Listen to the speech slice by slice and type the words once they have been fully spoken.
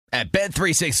At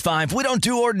Bet365, we don't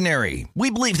do ordinary. We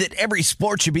believe that every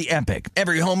sport should be epic.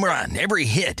 Every home run, every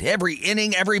hit, every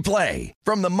inning, every play.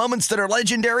 From the moments that are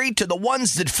legendary to the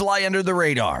ones that fly under the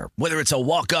radar. Whether it's a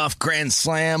walk-off grand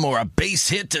slam or a base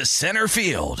hit to center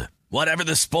field. Whatever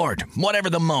the sport, whatever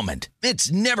the moment.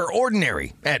 It's never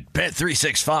ordinary at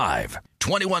Bet365.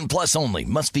 21 plus only.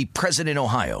 Must be present in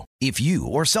Ohio. If you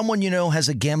or someone you know has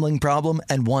a gambling problem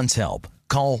and wants help,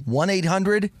 call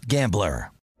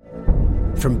 1-800-GAMBLER.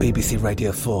 From BBC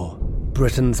Radio 4,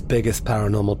 Britain's biggest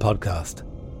paranormal podcast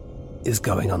is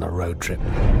going on a road trip.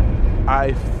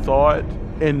 I thought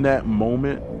in that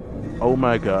moment, oh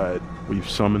my God, we've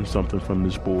summoned something from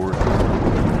this board.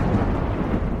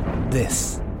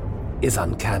 This is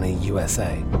Uncanny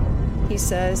USA. He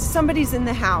says, somebody's in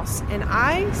the house, and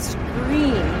I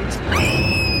screamed.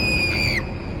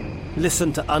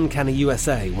 Listen to Uncanny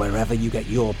USA wherever you get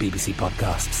your BBC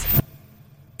podcasts,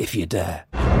 if you dare.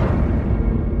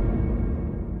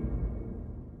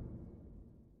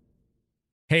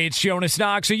 Hey, it's Jonas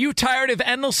Knox. Are you tired of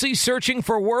endlessly searching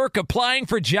for work, applying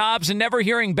for jobs, and never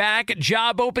hearing back?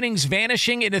 Job openings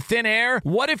vanishing into thin air?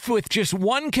 What if with just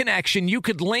one connection, you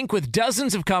could link with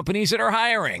dozens of companies that are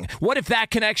hiring? What if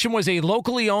that connection was a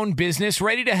locally owned business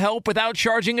ready to help without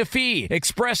charging a fee?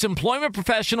 Express Employment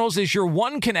Professionals is your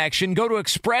one connection. Go to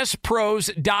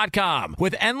expresspros.com.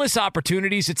 With endless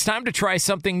opportunities, it's time to try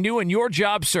something new in your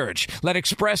job search. Let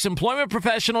Express Employment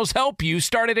Professionals help you.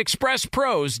 Start at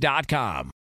expresspros.com.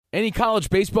 Any college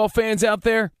baseball fans out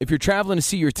there? If you're traveling to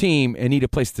see your team and need a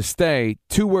place to stay,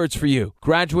 2 words for you: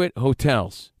 Graduate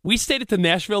Hotels. We stayed at the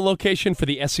Nashville location for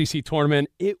the SEC tournament.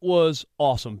 It was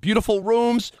awesome. Beautiful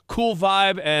rooms, cool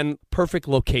vibe, and perfect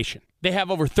location. They have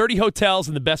over 30 hotels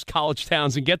in the best college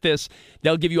towns, and get this,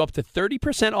 they'll give you up to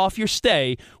 30% off your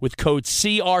stay with code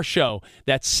CRSHOW.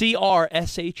 That's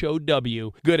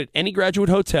CRSHOW. Good at any Graduate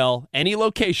Hotel, any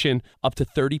location, up to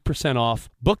 30% off.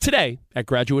 Book today at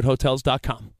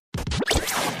graduatehotels.com.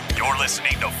 You're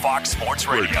listening to Fox Sports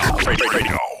Radio.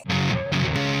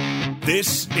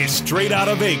 This is Straight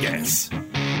Outta Vegas.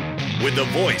 With the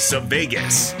voice of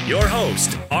Vegas, your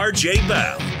host, RJ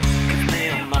Bell.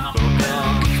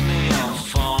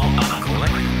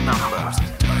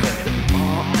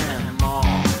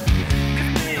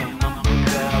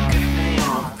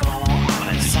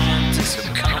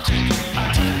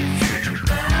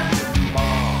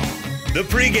 The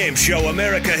pregame show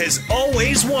America has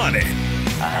always wanted.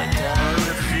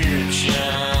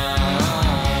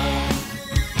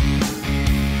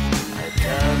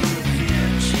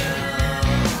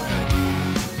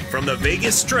 From the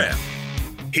Vegas Strip,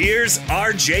 here's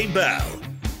RJ Bell.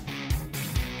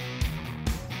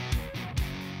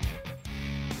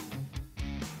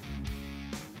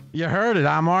 You heard it.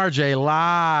 I'm RJ,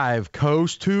 live,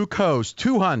 coast to coast,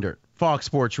 200 Fox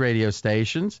Sports radio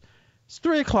stations. It's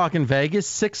 3 o'clock in Vegas,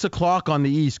 6 o'clock on the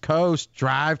East Coast,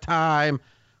 drive time.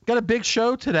 Got a big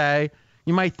show today.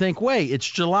 You might think, wait, it's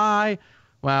July.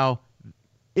 Well,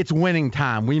 it's winning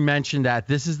time. We mentioned that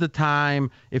this is the time,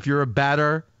 if you're a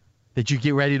bettor, that you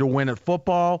get ready to win at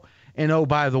football. And oh,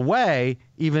 by the way,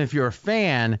 even if you're a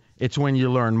fan, it's when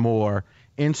you learn more.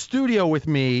 In studio with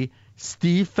me,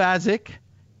 Steve Fezzik.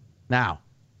 Now,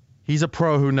 he's a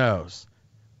pro who knows.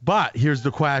 But here's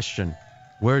the question.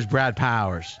 Where's Brad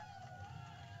Powers?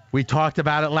 We talked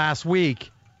about it last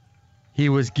week. He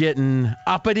was getting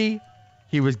uppity.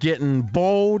 He was getting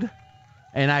bold.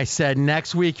 And I said,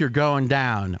 next week you're going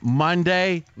down.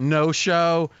 Monday, no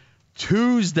show.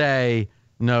 Tuesday,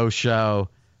 no show.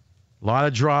 A lot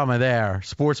of drama there.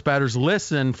 Sports bettors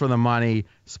listen for the money.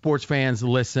 Sports fans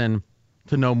listen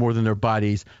to know more than their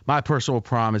buddies. My personal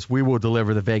promise, we will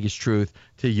deliver the Vegas truth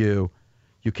to you.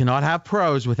 You cannot have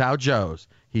pros without Joes.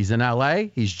 He's in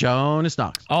L.A. He's Jonas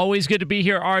Knox. Always good to be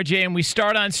here, RJ. And we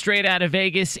start on Straight Outta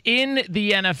Vegas in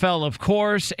the NFL, of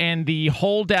course, and the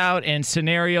holdout and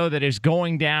scenario that is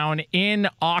going down in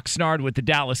Oxnard with the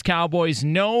Dallas Cowboys.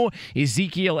 No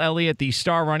Ezekiel Elliott, the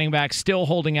star running back, still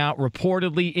holding out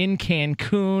reportedly in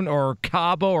Cancun or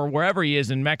Cabo or wherever he is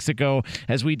in Mexico,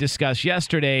 as we discussed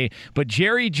yesterday. But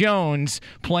Jerry Jones,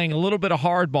 playing a little bit of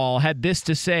hardball, had this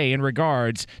to say in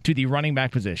regards to the running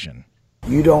back position.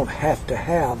 You don't have to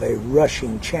have a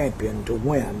rushing champion to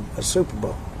win a Super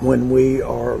Bowl. When we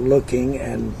are looking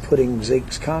and putting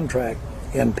Zeke's contract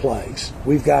in place,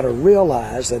 we've got to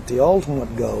realize that the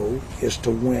ultimate goal is to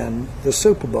win the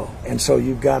Super Bowl. And so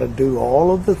you've got to do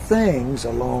all of the things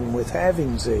along with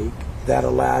having Zeke that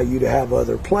allow you to have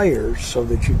other players so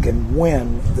that you can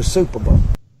win the Super Bowl.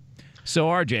 So,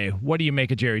 RJ, what do you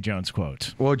make of Jerry Jones'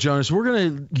 quote? Well, Jonas, we're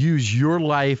going to use your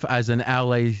life as an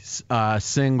LA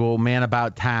single man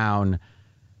about town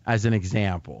as an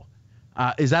example.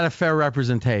 Is that a fair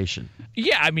representation?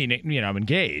 Yeah, I mean, I'm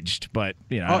engaged, but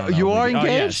I don't know. You are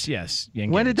engaged? Yes.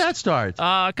 Engaged. When did that start?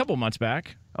 A couple months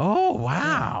back. Oh,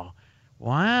 wow.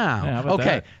 Wow. Yeah, how about okay,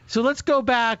 that? so let's go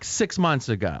back 6 months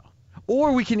ago.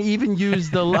 Or we can even use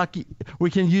the lucky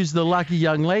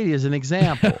young lady as an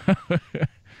example.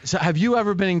 So have you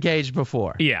ever been engaged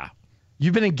before? Yeah.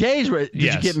 You've been engaged? Did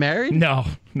you get married? No.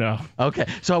 Okay,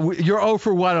 so you're 0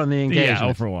 for 1 on the engagement. Yeah,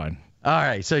 0 for 1. All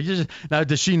right, so now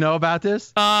does she know about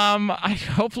this?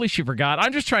 Hopefully she forgot.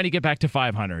 I'm just trying to get back to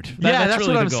 500. That's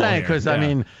really what I'm saying, because I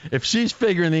mean, if she's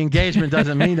figuring the engagement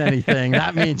doesn't mean anything,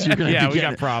 that means you're going to we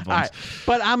got problems. All right.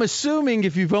 But I'm assuming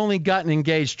if you've only gotten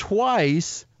engaged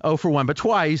twice, 0 for 1, but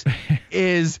twice,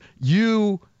 is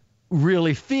you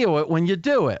really feel it when you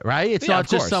do it, right? It's not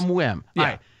just some whim. Yeah. All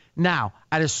right. Now,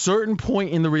 at a certain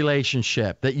point in the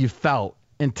relationship that you felt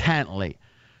intently,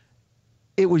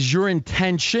 it was your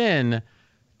intention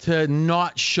to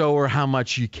not show her how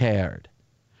much you cared,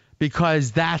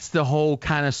 because that's the whole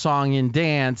kind of song and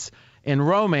dance in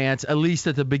romance, at least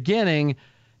at the beginning,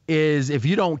 is if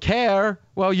you don't care,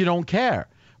 well, you don't care.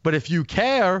 But if you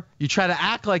care, you try to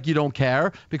act like you don't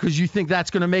care because you think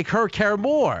that's going to make her care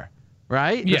more,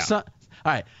 right? Yeah. All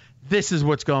right. This is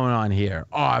what's going on here,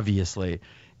 obviously.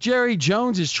 Jerry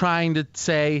Jones is trying to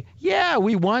say, yeah,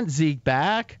 we want Zeke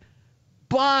back,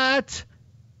 but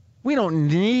we don't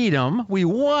need him. We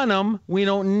want him. We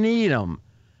don't need him.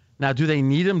 Now, do they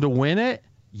need him to win it?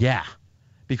 Yeah,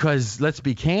 because let's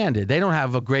be candid. They don't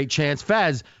have a great chance.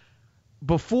 Fez,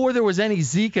 before there was any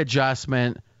Zeke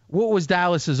adjustment, what was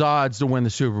Dallas's odds to win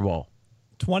the Super Bowl?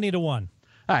 20-1.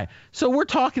 All right, so we're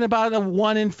talking about a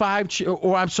 1 in 5, a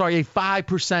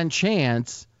 5%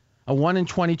 chance, a 1 in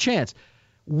 20 chance.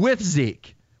 With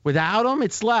Zeke, without him,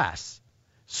 it's less.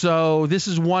 So this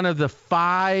is one of the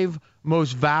 5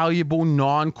 most valuable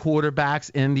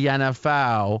non-quarterbacks in the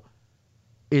NFL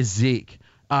is Zeke.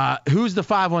 Who's the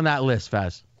 5 on that list,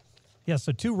 Fez? Yeah,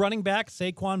 so 2 running backs,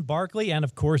 Saquon Barkley, and,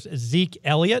 of course, Zeke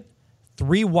Elliott.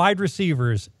 3 wide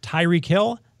receivers, Tyreek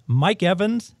Hill, Mike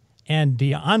Evans, and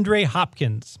DeAndre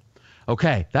Hopkins.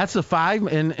 Okay, that's the 5.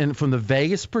 And from the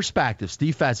Vegas perspective,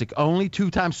 Steve Fezzik, only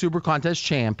 2-time Super Contest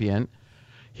champion.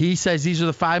 He says these are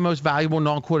the 5 most valuable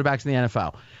non-quarterbacks in the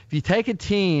NFL. If you take a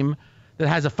team that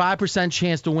has a 5%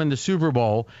 chance to win the Super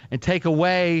Bowl and take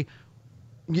away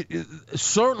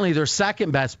certainly their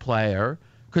second best player,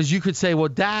 because you could say, well,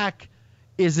 Dak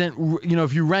isn't,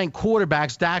 if you rank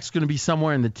quarterbacks, Dak's going to be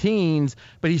somewhere in the teens,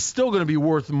 but he's still going to be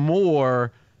worth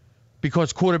more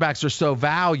because quarterbacks are so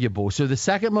valuable. So the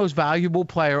second most valuable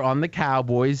player on the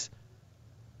Cowboys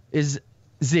is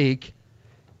Zeke.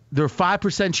 Their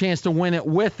 5% chance to win it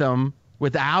with him.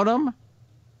 Without him,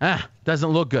 doesn't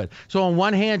look good. So on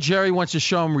one hand, Jerry wants to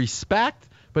show him respect,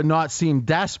 but not seem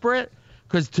desperate.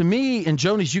 Because to me, and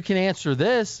Jonas, you can answer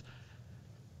this,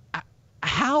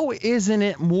 how isn't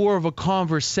it more of a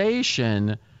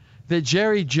conversation that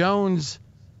Jerry Jones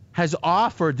has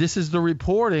offered, this is the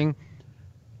reporting,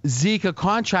 Zeke a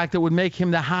contract that would make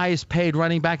him the highest paid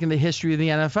running back in the history of the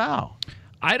NFL?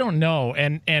 I don't know.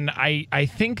 And I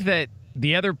think that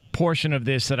the other portion of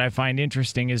this that I find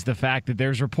interesting is the fact that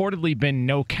there's reportedly been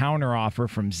no counteroffer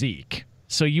from Zeke.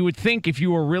 So you would think if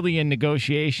you were really in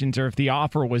negotiations or if the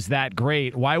offer was that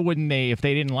great, why wouldn't they, if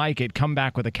they didn't like it, come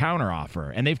back with a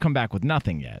counteroffer? And they've come back with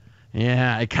nothing yet.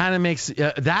 Yeah, it kind of makes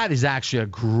that is actually a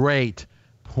great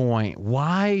point.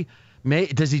 Why?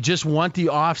 Does he just want the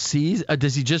off season?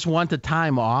 Does he just want the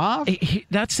time off?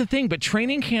 That's the thing. But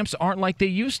training camps aren't like they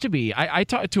used to be. I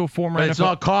talked to a former but NFL. It's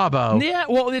not Cabo. Yeah,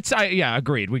 well,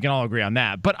 agreed. We can all agree on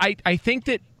that. But I think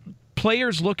that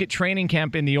players look at training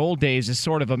camp in the old days as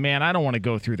sort of a, man, I don't want to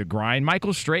go through the grind.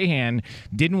 Michael Strahan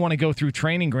didn't want to go through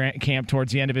training camp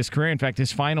towards the end of his career. In fact,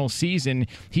 his final season,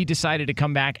 he decided to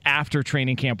come back after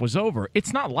training camp was over.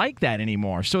 It's not like that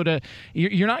anymore. So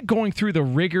you're not going through the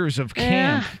rigors of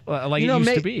camp like it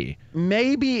used to be.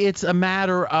 Maybe it's a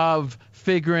matter of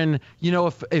figuring,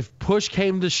 if push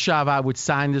came to shove, I would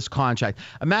sign this contract.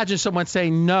 Imagine someone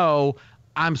saying, no,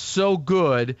 I'm so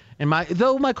good, and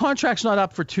though my contract's not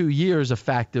up for 2 years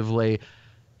effectively,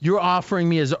 you're offering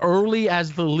me as early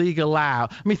as the league allow.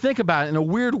 I mean, think about it. In a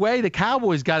weird way, the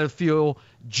Cowboys got to feel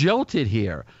jilted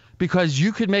here because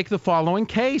you could make the following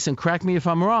case, and correct me if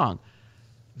I'm wrong.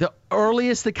 The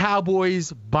earliest the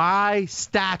Cowboys, by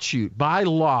statute, by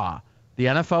law, the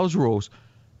NFL's rules,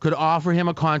 could offer him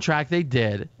a contract, they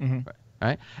did,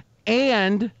 right?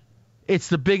 And it's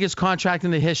the biggest contract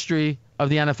in the history of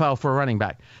the NFL for a running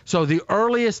back. So the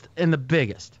earliest and the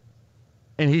biggest.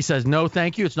 And he says, no,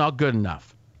 thank you. It's not good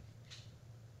enough.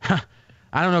 I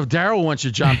don't know if Daryl wants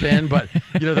to jump in, but,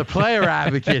 the player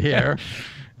advocate here.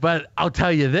 But I'll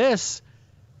tell you this.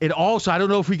 it also, I don't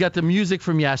know if we got the music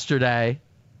from yesterday,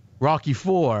 Rocky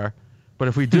IV, but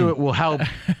if we do, it will help.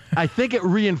 I think it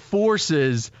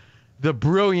reinforces the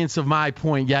brilliance of my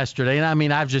point yesterday. And I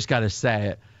mean, I've just got to say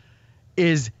it.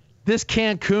 Is this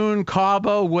Cancun,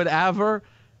 Cabo, whatever?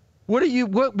 What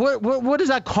does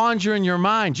that conjure in your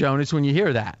mind, Jonas, when you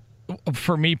hear that?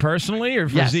 For me personally, or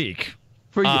for Zeke?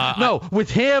 For you. With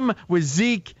him, with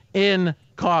Zeke in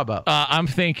Cabo. I'm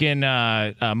thinking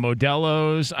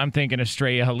Modelo's. I'm thinking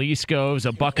Estrella Jalisco's,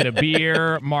 a bucket of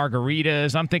beer,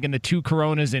 margaritas. I'm thinking the 2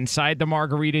 Coronas inside the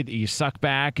margarita that you suck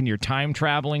back and you're time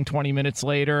traveling 20 minutes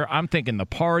later. I'm thinking the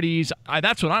parties.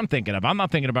 That's what I'm thinking of. I'm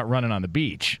not thinking about running on the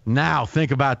beach. Now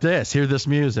think about this. Hear this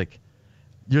music.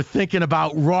 You're thinking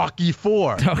about Rocky IV.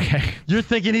 Okay. You're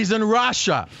thinking he's in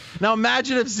Russia. Now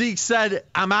imagine if Zeke said,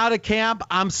 I'm out of camp,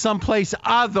 I'm someplace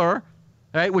other,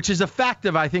 right, which is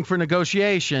effective, I think, for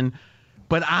negotiation,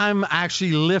 but I'm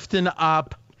actually lifting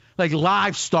up like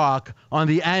livestock on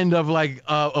the end of like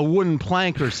a wooden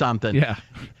plank or something. Yeah.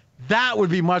 That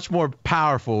would be much more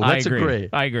powerful. Let's agree.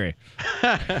 I agree.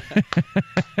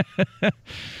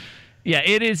 Yeah,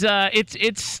 it is.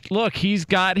 It's. Look, he's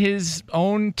got his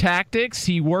own tactics.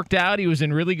 He worked out. He was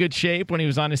in really good shape when he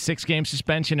was on his 6-game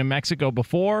suspension in Mexico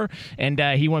before, and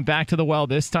he went back to the well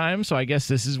this time. So I guess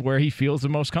this is where he feels the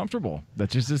most comfortable.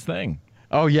 That's just his thing.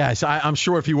 Oh yes, I'm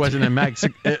sure if he wasn't in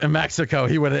Mexico,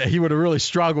 he would have really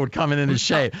struggled coming into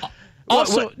shape.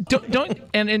 Also,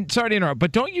 don't sorry to interrupt,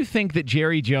 but don't you think that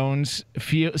Jerry Jones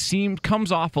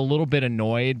comes off a little bit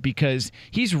annoyed because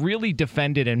he's really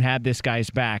defended and had this guy's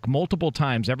back multiple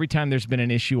times every time there's been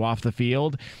an issue off the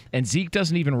field, and Zeke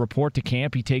doesn't even report to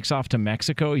camp. He takes off to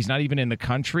Mexico. He's not even in the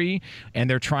country, and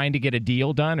they're trying to get a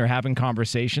deal done or having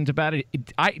conversations about it.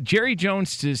 Jerry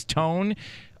Jones' tone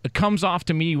comes off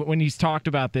to me when he's talked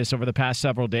about this over the past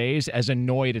several days as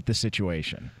annoyed at the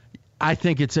situation. I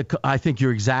think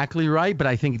you're exactly right, but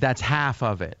I think that's half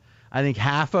of it. I think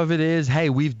half of it is, hey,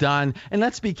 we've done, and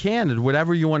let's be candid,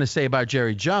 whatever you want to say about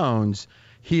Jerry Jones,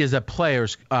 he is a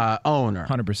player's owner.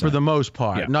 100%. For the most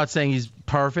part. Yeah. Not saying he's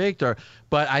perfect,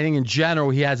 but I think in general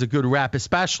he has a good rep,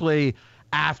 especially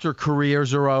after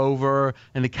careers are over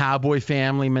and the Cowboy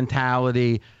family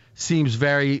mentality seems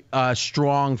very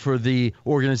strong for the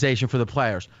organization, for the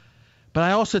players. But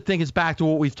I also think it's back to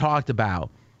what we've talked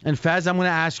about. And Fez, I'm going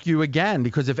to ask you again,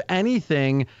 because if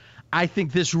anything, I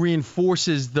think this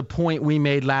reinforces the point we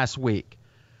made last week.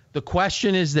 The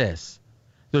question is this.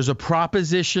 There's a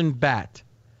proposition bet.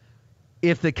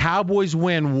 If the Cowboys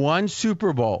win one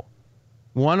Super Bowl,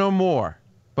 one or more,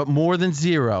 but more than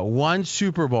 0, one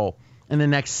Super Bowl in the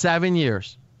next 7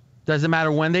 years, doesn't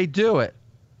matter when they do it,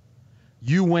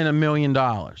 you win $1 million.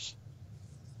 All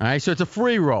right, so it's a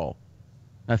free roll.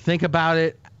 Now think about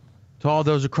it. To all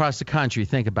those across the country,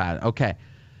 think about it. Okay,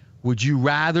 would you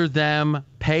rather them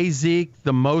pay Zeke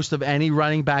the most of any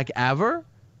running back ever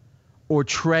or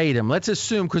trade him? Let's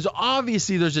assume, because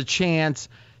obviously there's a chance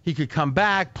he could come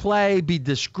back, play, be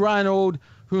disgruntled,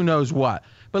 who knows what.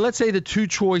 But let's say the two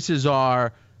choices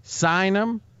are sign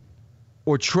him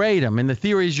or trade him. And the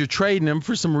theory is you're trading him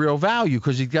for some real value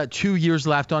because he's got 2 years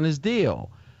left on his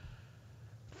deal.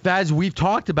 Faz, we've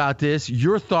talked about this.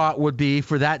 Your thought would be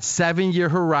for that 7-year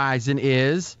horizon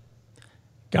is?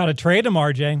 Got to trade him,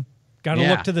 RJ. Got to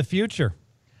look to the future.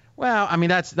 Well, I mean,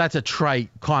 that's a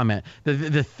trite comment.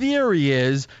 The theory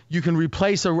is you can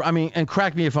replace and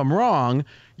correct me if I'm wrong,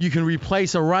 you can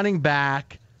replace a running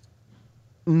back,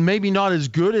 maybe not as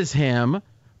good as him,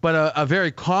 but a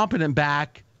very competent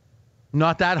back,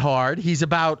 not that hard. He's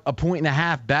about 1.5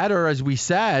 points better, as we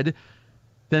said,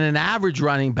 than an average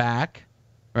running back.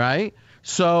 Right?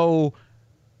 So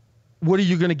what are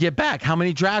you going to get back? How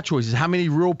many draft choices? How many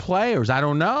real players? I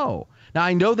don't know. Now,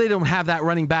 I know they don't have that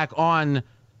running back on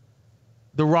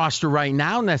the roster right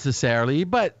now necessarily,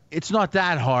 but it's not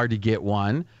that hard to get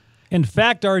one. In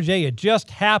fact, RJ, it just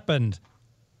happened.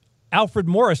 Alfred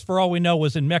Morris, for all we know,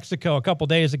 was in Mexico a couple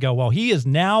days ago. Well, he is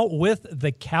now with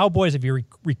the Cowboys. If you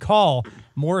recall,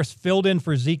 Morris filled in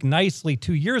for Zeke nicely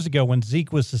 2 years ago when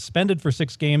Zeke was suspended for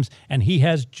 6 games, and he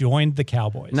has joined the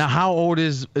Cowboys. Now, how old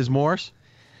is Morris?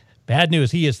 Bad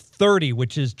news. He is 30,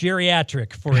 which is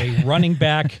geriatric for a running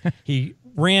back. He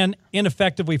ran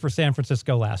ineffectively for San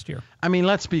Francisco last year. I mean,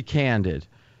 let's be candid.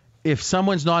 If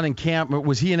someone's not in camp,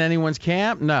 was he in anyone's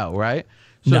camp? No, right?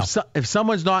 So if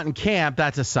someone's not in camp,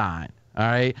 that's a sign, all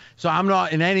right? So I'm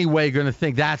not in any way going to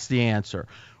think that's the answer.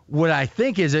 What I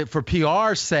think is it for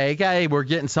PR's sake, hey, we're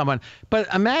getting someone.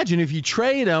 But imagine if you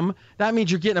trade him, that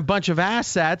means you're getting a bunch of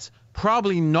assets,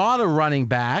 probably not a running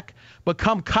back, but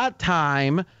come cut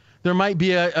time, there might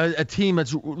be a team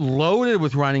that's loaded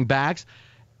with running backs,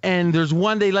 and there's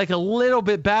one they like a little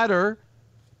bit better,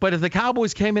 But if the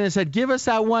Cowboys came in and said, give us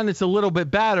that one that's a little bit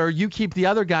better, you keep the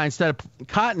other guy instead of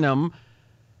cutting him,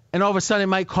 and all of a sudden it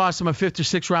might cost them a 5th or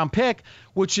 6th round pick,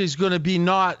 which is going to be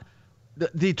not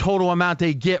the total amount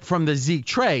they get from the Zeke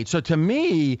trade. So to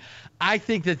me, I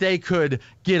think that they could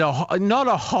get not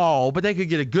a haul, but they could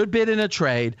get a good bid in a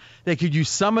trade. They could use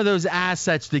some of those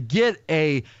assets to get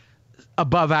a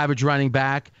above average running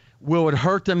back. Will it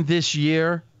hurt them this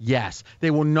year? Yes. They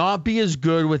will not be as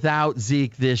good without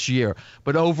Zeke this year.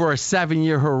 But over a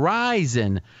 7-year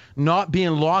horizon, not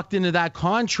being locked into that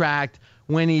contract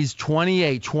when he's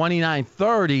 28, 29,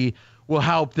 30 will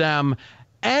help them.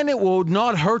 And it will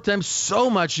not hurt them so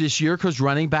much this year because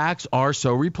running backs are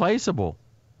so replaceable.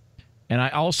 And I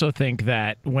also think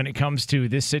that when it comes to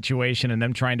this situation and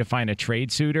them trying to find a trade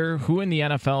suitor, who in the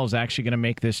NFL is actually going to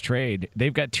make this trade?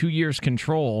 They've got 2 years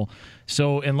control.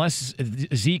 So unless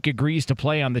Zeke agrees to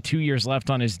play on the 2 years left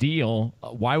on his deal,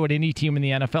 why would any team in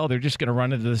the NFL? They're just going to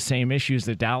run into the same issues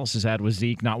that Dallas has had with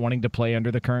Zeke not wanting to play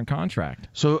under the current contract.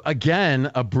 So again,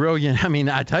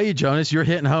 I tell you, Jonas, you're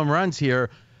hitting home runs here.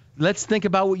 Let's think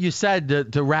about what you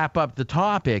said to wrap up the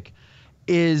topic.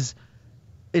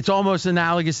 It's almost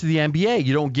analogous to the NBA.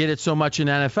 You don't get it so much in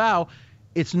NFL.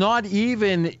 It's not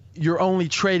even you're only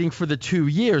trading for the 2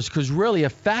 years because really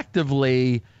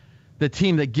effectively the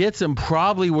team that gets him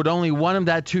probably would only want him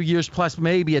that 2 years plus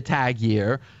maybe a tag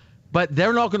year. But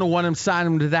they're not going to want him sign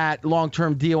him to that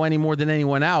long-term deal any more than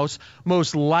anyone else,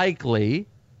 most likely,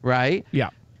 right? Yeah.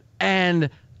 And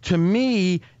to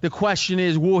me, the question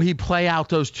is, will he play out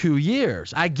those 2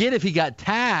 years? I get if he got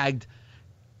tagged,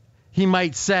 he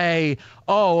might say,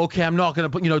 oh, okay, I'm not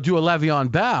going to do a Le'Veon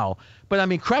Bell. But, I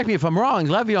mean, correct me if I'm wrong,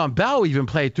 Le'Veon Bell even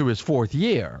played through his 4th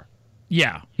year.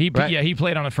 Yeah, he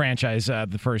played on a franchise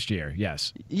the first year,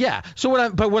 yes. Yeah, so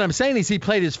what I'm saying is he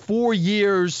played his 4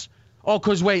 years. Oh,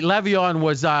 because, wait, Le'Veon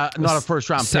was not a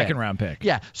first-round pick. Second-round pick.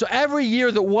 Yeah, so every year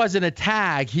that wasn't a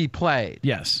tag, he played.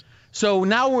 Yes. So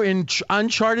now we're in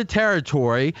uncharted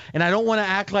territory, and I don't want to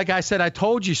act like I said I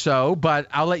told you so, but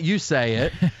I'll let you say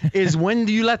it, is when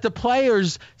do you let the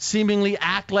players seemingly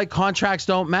act like contracts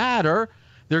don't matter?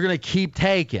 They're going to keep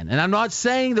taking. And I'm not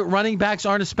saying that running backs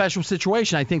aren't a special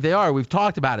situation. I think they are. We've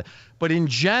talked about it. But in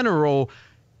general,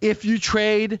 if you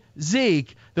trade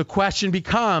Zeke, the question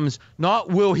becomes not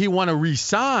will he want to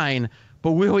re-sign,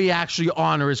 but will he actually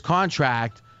honor his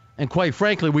contract? And quite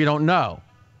frankly, we don't know.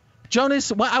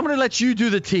 Jonas, I'm going to let you do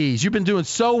the tease. You've been doing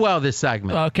so well this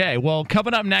segment. Okay, well,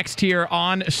 coming up next here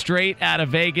on Straight Outta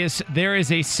Vegas, there is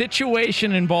a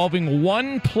situation involving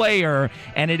one player,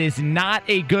 and it is not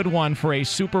a good one for a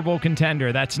Super Bowl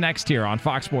contender. That's next here on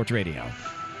Fox Sports Radio.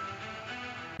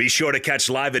 Be sure to catch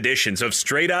live editions of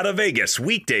Straight Outta Vegas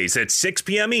weekdays at 6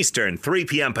 p.m. Eastern, 3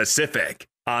 p.m. Pacific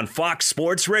on Fox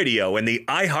Sports Radio and the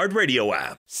iHeartRadio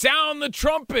app. Sound the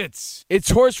trumpets! It's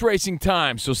horse racing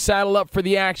time, so saddle up for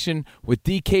the action with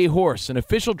DK Horse, an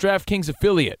official DraftKings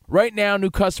affiliate. Right now, new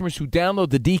customers who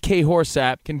download the DK Horse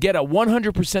app can get a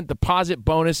 100% deposit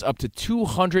bonus up to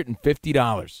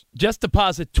 $250. Just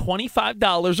deposit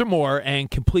 $25 or more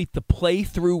and complete the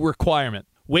playthrough requirement.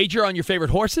 Wager on your favorite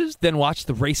horses, then watch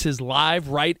the races live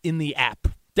right in the app.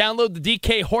 Download the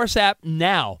DK Horse app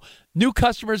now. New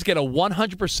customers get a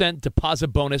 100% deposit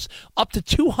bonus up to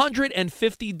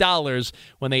 $250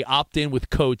 when they opt in with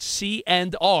code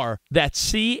CNR. That's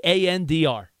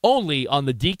C-A-N-D-R. Only on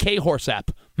the DK Horse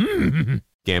app.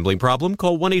 Gambling problem?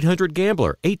 Call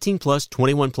 1-800-GAMBLER. 18 plus,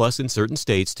 21 plus in certain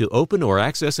states to open or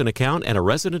access an account and a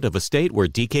resident of a state where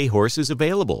DK Horse is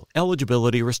available.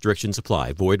 Eligibility restrictions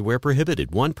apply. Void where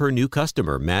prohibited. One per new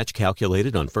customer. Match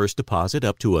calculated on first deposit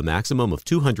up to a maximum of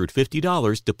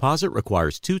 $250. Deposit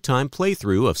requires 2-time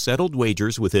playthrough of settled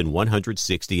wagers within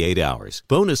 168 hours.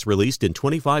 Bonus released in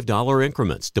 $25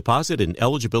 increments. Deposit and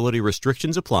eligibility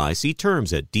restrictions apply. See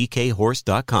terms at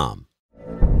dkhorse.com.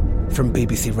 From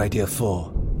BBC Radio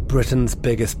 4, Britain's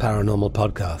biggest paranormal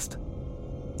podcast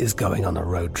is going on a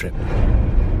road trip.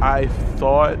 I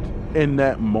thought in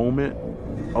that moment,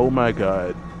 oh my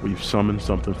God, we've summoned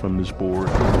something from this board.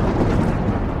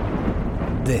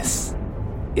 This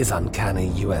is Uncanny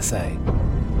USA.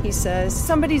 He says,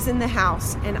 somebody's in the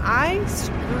house, and I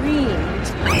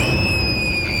screamed.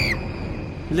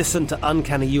 Listen to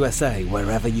Uncanny USA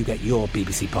wherever you get your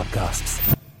BBC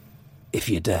podcasts, if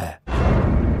you dare.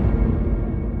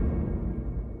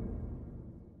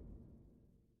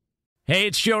 Hey,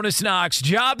 it's Jonas Knox.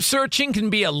 Job searching can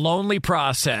be a lonely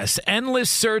process. Endless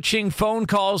searching, phone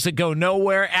calls that go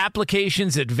nowhere,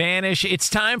 applications that vanish. It's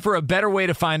time for a better way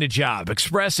to find a job.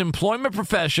 Express Employment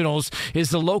Professionals is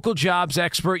the local jobs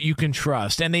expert you can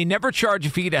trust, and they never charge a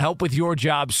fee to help with your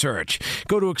job search.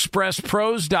 Go to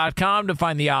expresspros.com to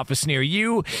find the office near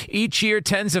you. Each year,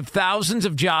 tens of thousands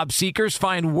of job seekers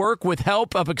find work with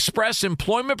help of Express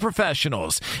Employment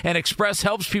Professionals, and Express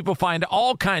helps people find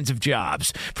all kinds of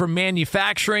jobs, from manufacturing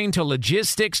to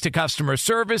logistics to customer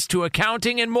service to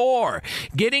accounting and more.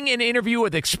 Getting an interview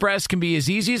with Express can be as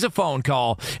easy as a phone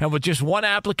call, and with just one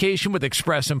application with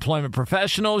Express Employment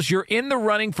Professionals, you're in the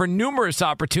running for numerous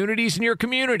opportunities in your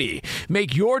community.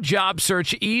 Make your job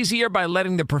search easier by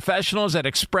letting the professionals at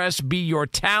Express be your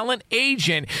talent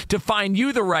agent to find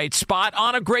you the right spot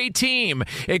on a great team.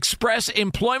 Express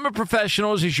Employment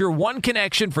Professionals is your one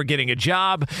connection for getting a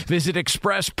job. Visit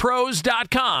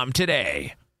expresspros.com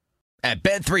today. At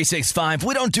Bet365,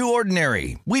 we don't do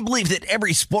ordinary. We believe that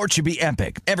every sport should be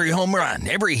epic. Every home run,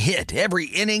 every hit, every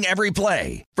inning, every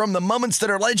play. From the moments that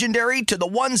are legendary to the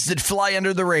ones that fly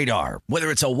under the radar. Whether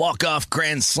it's a walk-off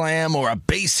grand slam or a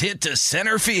base hit to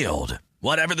center field.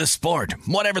 Whatever the sport,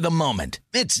 whatever the moment.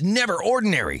 It's never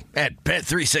ordinary at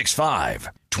Bet365.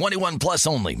 21 plus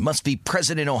only. Must be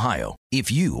present in Ohio.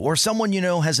 If you or someone you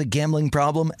know has a gambling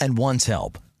problem and wants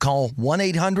help, call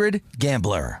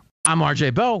 1-800-GAMBLER. I'm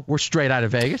RJ Bell. We're straight out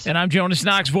of Vegas. And I'm Jonas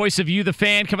Knox, voice of You, the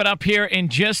fan. Coming up here in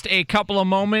just a couple of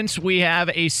moments, we have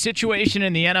a situation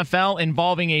in the NFL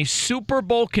involving a Super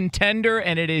Bowl contender,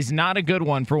 and it is not a good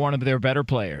one for one of their better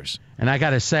players. And I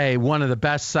got to say, one of the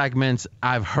best segments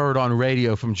I've heard on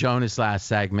radio from Jonas last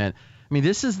segment. I mean,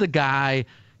 this is the guy,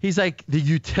 he's like the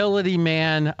utility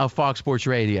man of Fox Sports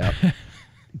Radio.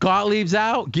 Gottlieb's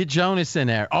out, get Jonas in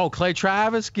there. Oh, Clay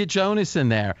Travis, get Jonas in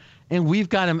there. And we've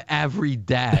got him every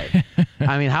day.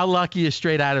 I mean, how lucky is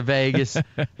Straight Out of Vegas?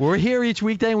 We're here each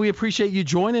weekday, and we appreciate you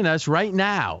joining us right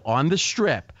now on the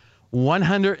Strip.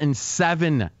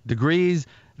 107 degrees.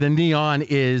 The neon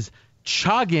is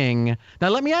chugging. Now,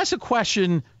 let me ask a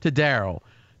question to Daryl,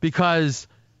 because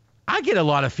I get a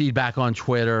lot of feedback on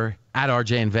Twitter at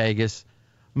RJ in Vegas.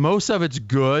 Most of it's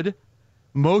good.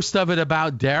 Most of it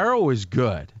about Daryl is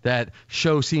good. That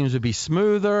show seems to be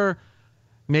smoother.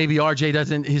 Maybe RJ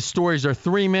doesn't, his stories are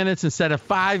 3 minutes instead of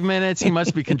 5 minutes. He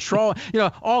must be controlling,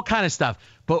 all kind of stuff.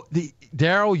 But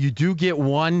Daryl, you do get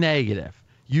one negative.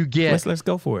 You get, let's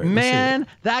go for it. Man,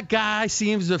 that guy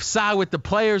seems to side with the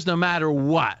players no matter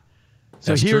what.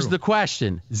 So here's the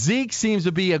question. Zeke seems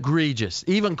to be egregious.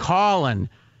 Even Colin,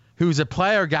 who's a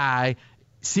player guy,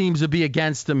 seems to be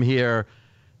against him here.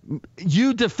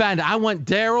 You defend. I want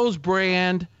Daryl's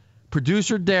brand,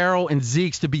 producer Daryl, and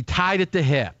Zeke's to be tied at the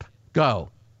hip. Go.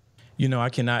 I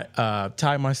cannot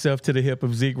tie myself to the hip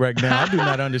of Zeke right now. I do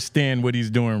not understand what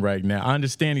he's doing right now. I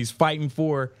understand he's fighting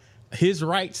for his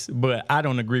rights, but I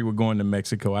don't agree with going to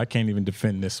Mexico. I can't even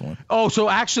defend this one. Oh, so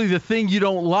actually the thing you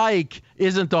don't like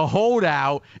isn't the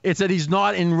holdout. It's that he's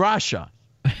not in Russia.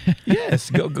 Yes.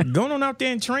 Go on out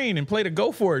there and train and play the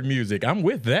Go For It music. I'm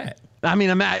with that. I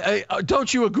mean,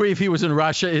 don't you agree if he was in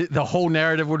Russia, the whole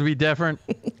narrative would be different?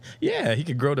 Yeah, he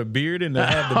could grow the beard and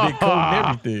have the big coat and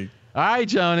everything. All right,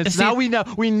 Jonas. Now we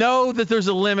know that there's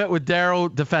a limit with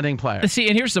Daryl defending players. See,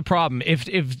 and here's the problem. If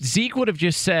Zeke would have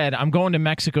just said, I'm going to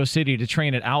Mexico City to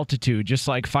train at altitude, just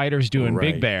like fighters do in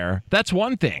Big Bear, that's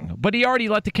one thing. But he already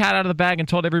let the cat out of the bag and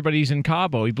told everybody he's in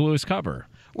Cabo. He blew his cover.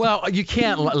 Well, you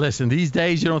can't listen. These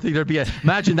days, you don't think there'd be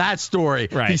imagine that story.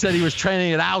 Right. He said he was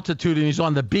training at altitude and he's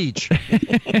on the beach.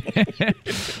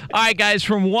 All right, guys,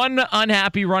 from one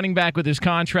unhappy running back with his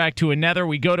contract to another,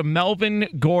 we go to Melvin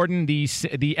Gordon, the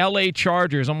L.A.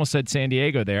 Chargers, almost said San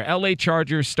Diego there, L.A.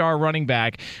 Chargers star running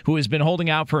back who has been holding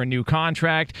out for a new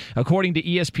contract. According to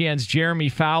ESPN's Jeremy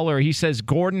Fowler, he says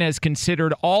Gordon has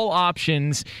considered all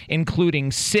options,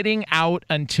 including sitting out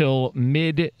until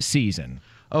mid-season.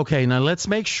 Okay, now let's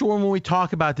make sure when we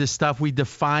talk about this stuff, we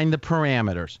define the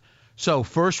parameters. So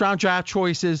first-round draft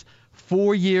choices,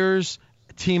 4 years,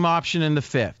 team option in the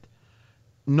fifth.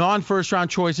 Non-first-round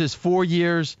choices, 4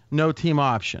 years, no team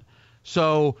option.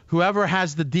 So whoever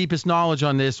has the deepest knowledge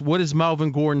on this, what is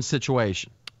Melvin Gordon's situation?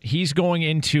 He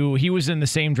was in the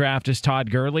same draft as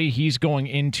Todd Gurley. He's going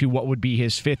into what would be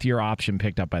his fifth-year option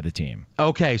picked up by the team.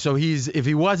 Okay, so if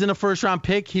he wasn't a first-round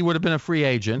pick, he would have been a free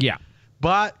agent. Yeah.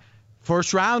 But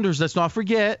first rounders, let's not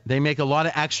forget, they make a lot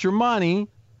of extra money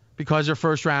because they're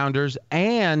first rounders,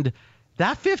 and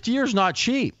that fifth year is not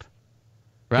cheap,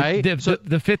 right?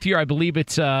 The fifth year, I believe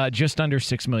it's just under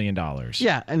 $6 million.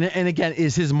 Yeah, and again,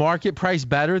 is his market price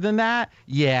better than that?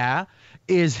 Yeah.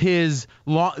 Does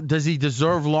he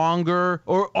deserve longer,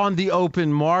 or on the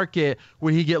open market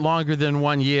would he get longer than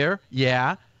 1 year?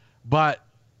 Yeah, but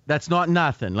that's not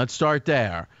nothing. Let's start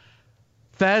there.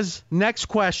 Fez, next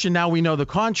question. Now we know the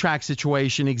contract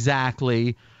situation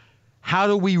exactly. How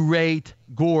do we rate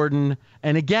Gordon?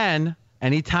 And again,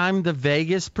 anytime the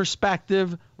Vegas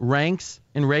perspective ranks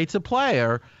and rates a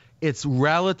player, it's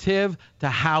relative to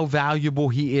how valuable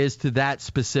he is to that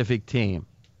specific team.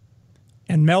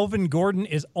 And Melvin Gordon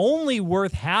is only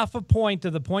worth half a point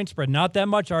to the point spread. Not that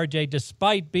much, RJ,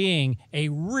 despite being a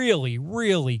really,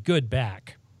 really good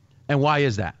back. And why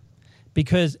is that?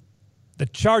 Because the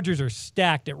Chargers are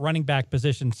stacked at running back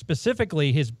position.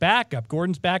 Specifically, his backup,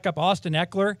 Gordon's backup, Austin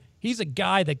Eckler, he's a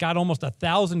guy that got almost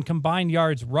 1,000 combined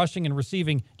yards rushing and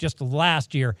receiving just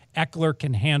last year. Eckler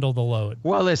can handle the load.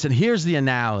 Well, listen, here's the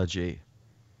analogy.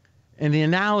 And the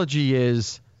analogy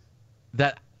is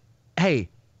that, hey,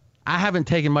 I haven't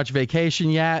taken much vacation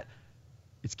yet.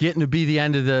 It's getting to be the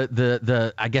end of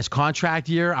the I guess, contract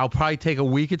year. I'll probably take a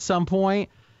week at some point.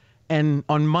 And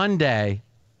on Monday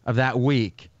of that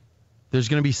week, there's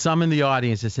going to be some in the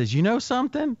audience that says, you know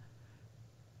something?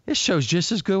 This show's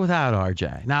just as good without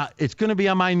RJ. Now, it's going to be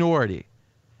a minority.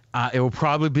 It will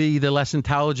probably be the less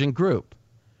intelligent group.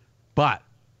 But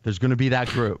there's going to be that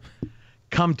group.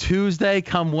 Come Tuesday,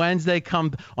 come Wednesday,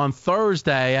 come on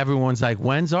Thursday, everyone's like,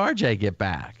 when's RJ get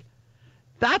back?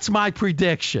 That's my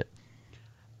prediction.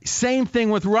 Same thing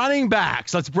with running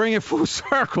backs. Let's bring it full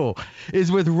circle.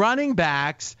 Is with running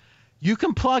backs, you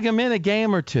can plug them in a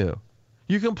game or two.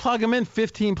 You can plug them in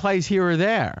 15 plays here or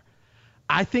there.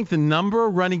 I think the number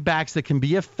of running backs that can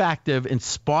be effective in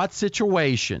spot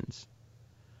situations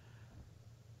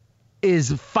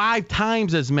is 5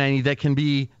 times as many that can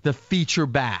be the feature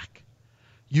back.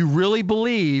 You really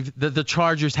believe that the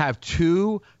Chargers have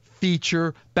 2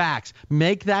 feature backs?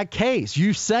 Make that case.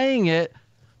 You saying it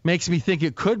makes me think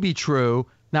it could be true.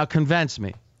 Now convince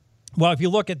me. Well, if you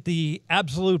look at the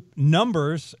absolute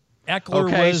numbers, Eckler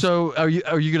okay, was... so are you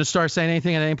going to start saying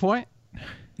anything at any point?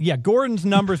 Yeah, Gordon's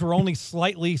numbers were only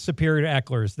slightly superior to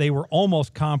Eckler's. They were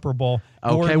almost comparable.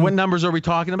 Okay, what numbers are we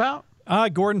talking about?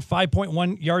 Gordon,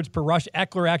 5.1 yards per rush.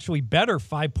 Eckler actually better,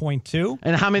 5.2.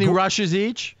 And how many rushes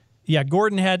each? Yeah,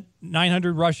 Gordon had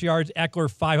 900 rush yards,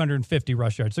 Eckler 550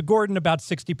 rush yards. So Gordon about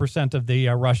 60% of the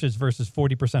rushes versus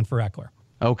 40% for Eckler.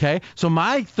 Okay, so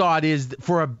my thought is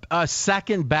for a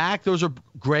second back, those are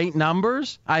great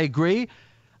numbers. I agree.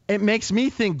 It makes me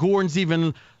think Gordon's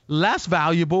even less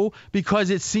valuable because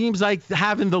it seems like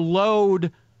having the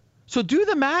load. So do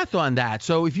the math on that.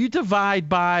 So if you divide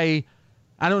by,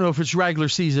 I don't know if it's regular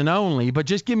season only, but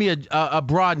just give me a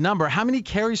broad number. How many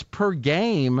carries per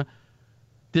game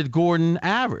did Gordon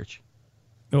average?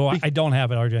 Oh, I don't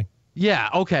have it, RJ. Yeah,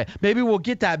 okay. Maybe we'll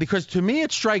get that because to me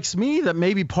it strikes me that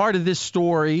maybe part of this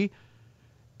story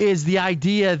is the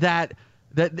idea that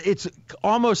it's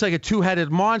almost like a 2-headed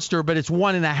monster, but it's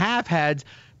 1.5 heads.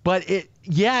 But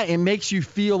it makes you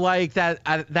feel like that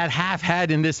half head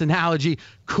in this analogy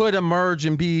could emerge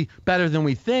and be better than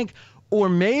we think. Or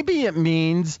maybe it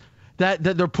means that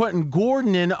they're putting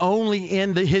Gordon in only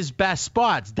in his best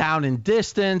spots, down in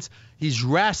distance. He's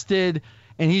rested,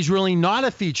 and he's really not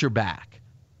a feature back.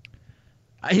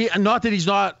 Not that he's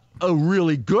not a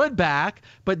really good back,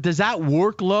 but does that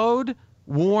workload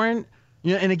warrant?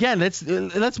 You know, and again,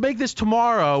 let's make this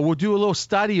tomorrow. We'll do a little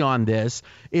study on this.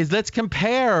 Let's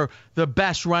compare the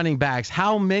best running backs.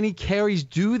 How many carries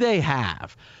do they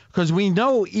have? Because we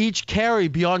know each carry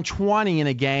beyond 20 in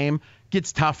a game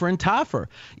gets tougher and tougher.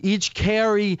 Each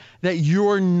carry that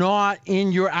you're not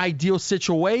in your ideal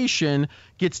situation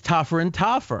gets tougher and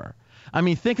tougher. I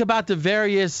mean, think about the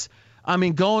various. I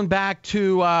mean, going back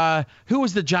to who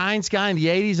was the Giants guy in the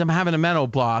 80s? I'm having a mental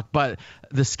block, but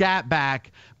the scat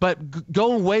back. But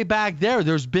going way back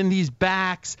there's been these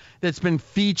backs that's been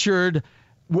featured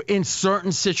in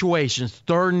certain situations,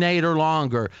 third and 8 or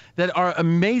longer, that are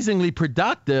amazingly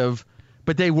productive,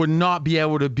 but they would not be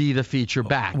able to be the feature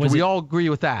back. Do we all agree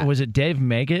with that? Was it Dave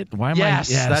Maggott? Yes,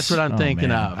 that's what I'm thinking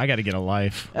of. I got to get a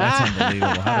life. That's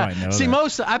unbelievable. How do I know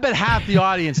that? I bet half the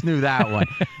audience knew that one.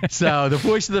 So the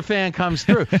voice of the fan comes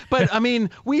through. But, I mean,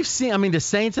 the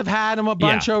Saints have had him a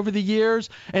bunch over the years.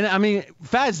 And, I mean,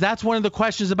 Fez, that's one of the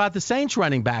questions about the Saints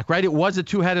running back, right? It was a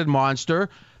 2-headed monster.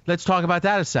 Let's talk about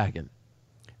that a second.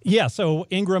 Yeah, so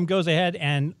Ingram goes ahead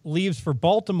and leaves for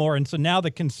Baltimore. And so now the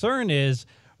concern is,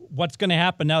 what's going to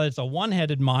happen now that it's a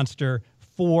 1-headed monster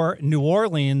for New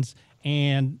Orleans?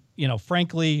 And,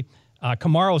 frankly,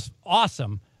 Kamaro's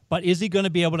awesome, but is he going to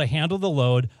be able to handle the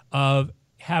load of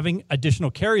having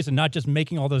additional carries and not just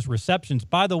making all those receptions?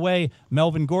 By the way,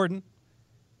 Melvin Gordon,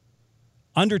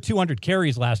 under 200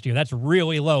 carries last year. That's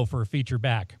really low for a feature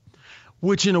back.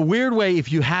 Which in a weird way,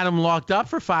 if you had him locked up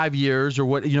for 5 years or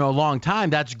a long time,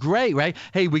 that's great, right?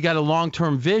 Hey, we got a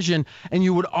long-term vision. And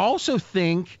you would also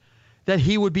think that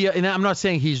he would be, and I'm not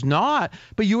saying he's not,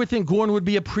 but you would think Gordon would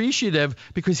be appreciative,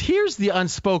 because here's the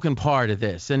unspoken part of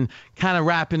this, and kind of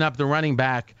wrapping up the running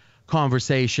back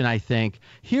conversation, I think.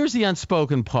 Here's the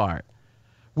unspoken part,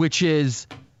 which is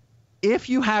if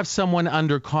you have someone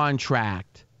under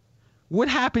contract, what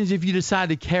happens if you decide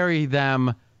to carry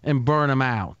them and burn them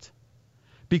out?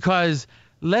 Because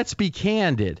let's be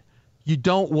candid, you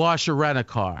don't wash a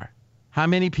rent-a-car. How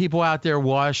many people out there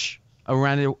wash a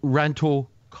rental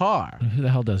car? Who the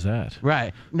hell does that?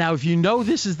 Right. Now, if you know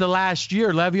this is the last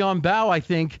year, Le'Veon Bell, I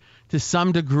think to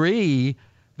some degree,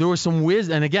 there was some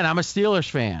wisdom. And again, I'm a Steelers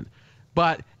fan.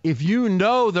 But if you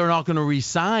know they're not going to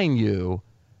re-sign you,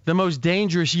 the most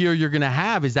dangerous year you're going to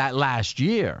have is that last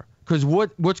year. Because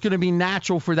what's going to be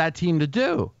natural for that team to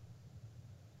do?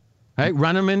 Right?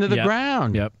 Run them into the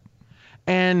ground. Yep.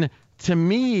 And to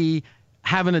me,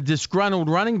 having a disgruntled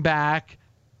running back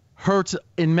hurts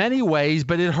in many ways,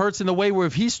 but it hurts in the way where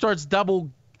if he starts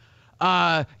double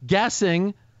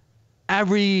guessing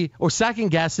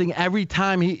second guessing every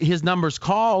time his number's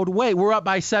called, wait, we're up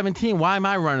by 17. Why am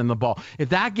I running the ball? If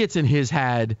that gets in his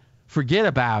head, forget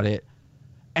about it.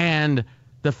 And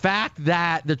the fact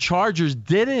that the Chargers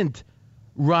didn't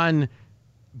run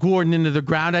Gordon into the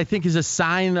ground, I think, is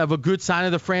a good sign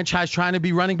of the franchise trying to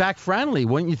be running back friendly.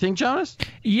 Wouldn't you think, Jonas?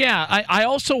 Yeah, I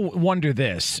also wonder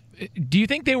this. Do you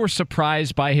think they were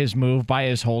surprised by his move, by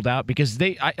his holdout? Because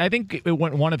I think it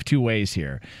went one of two ways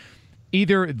here.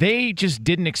 Either they just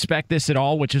didn't expect this at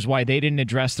all, which is why they didn't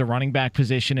address the running back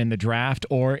position in the draft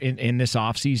or in this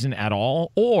offseason at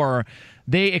all, or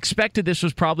they expected this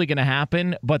was probably going to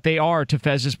happen, but they are, to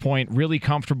Fez's point, really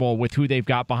comfortable with who they've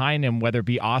got behind him, whether it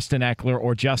be Austin Eckler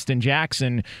or Justin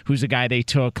Jackson, who's a guy they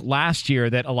took last year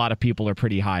that a lot of people are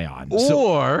pretty high on.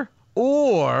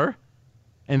 Or,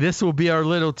 and this will be our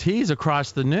little tease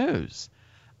across the news,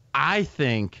 I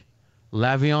think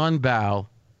Le'Veon Bell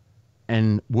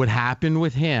and what happened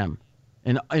with him,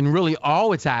 and really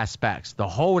all its aspects, the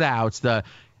holdouts, does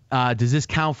this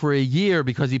count for a year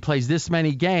because he plays this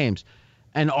many games,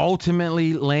 and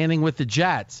ultimately landing with the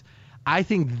Jets, I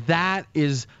think that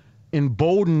is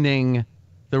emboldening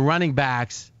the running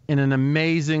backs in an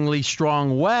amazingly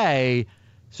strong way.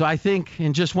 So I think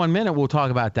in just 1 minute, we'll talk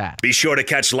about that. Be sure to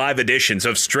catch live editions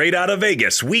of Straight Outta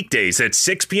Vegas weekdays at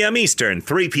 6 p.m. Eastern,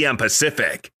 3 p.m.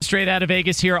 Pacific. Straight Outta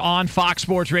Vegas here on Fox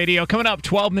Sports Radio. Coming up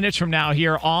 12 minutes from now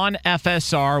here on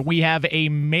FSR, we have a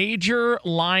major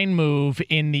line move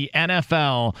in the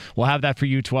NFL. We'll have that for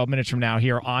you 12 minutes from now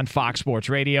here on Fox Sports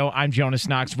Radio. I'm Jonas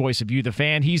Knox, voice of You, the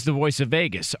fan. He's the voice of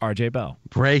Vegas, RJ Bell.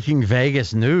 Breaking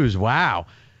Vegas news. Wow.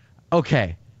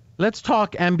 Okay. Let's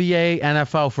talk NBA,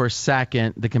 NFL for a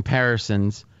second, the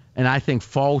comparisons, and I think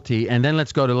faulty, and then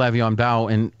let's go to Le'Veon Bell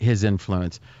and his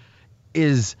influence.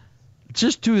 Is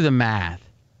just do the math,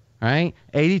 right?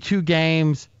 82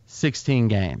 games, 16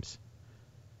 games.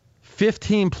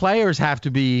 15 players have to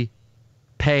be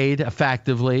paid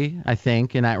effectively, I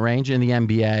think, in that range in the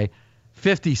NBA.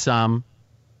 50-some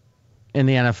in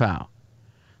the NFL.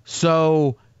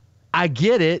 So I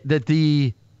get it that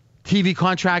the TV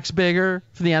contract's bigger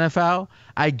for the NFL.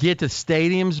 I get the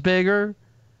stadium's bigger.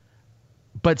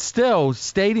 But still,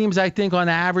 stadiums, I think, on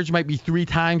average might be 3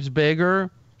 times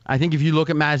bigger. I think if you look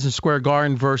at Madison Square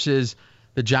Garden versus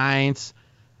the Giants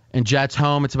and Jets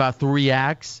home, it's about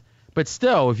 3X. But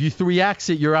still, if you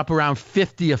 3X it, you're up around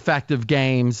 50 effective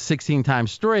games, 16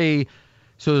 times 3.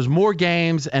 So there's more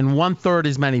games and 1/3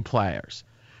 as many players.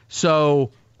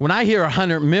 So when I hear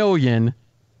 $100 million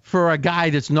for a guy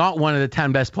that's not one of the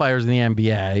 10 best players in the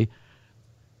NBA,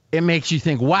 it makes you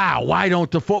think, wow, why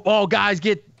don't the football guys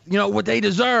get, what they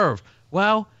deserve?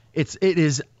 Well, it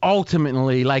is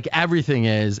ultimately, like everything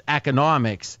is,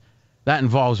 economics. That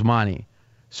involves money.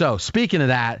 So speaking of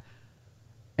that,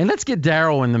 and let's get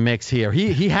Daryl in the mix here.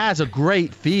 He has a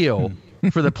great feel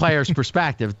for the player's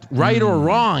perspective. Right or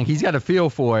wrong, he's got a feel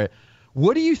for it.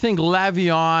 What do you think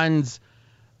Le'Veon's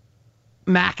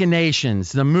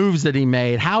machinations, the moves that he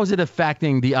made, how is it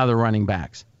affecting the other running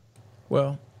backs?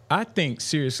 Well, I think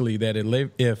seriously that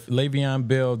if Le'Veon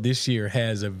Bell this year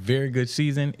has a very good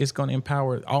season, it's going to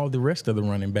empower all the rest of the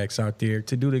running backs out there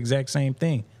to do the exact same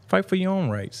thing. Fight for your own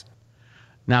rights.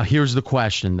 Now, here's the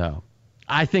question, though.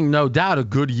 I think no doubt a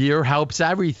good year helps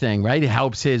everything, right? It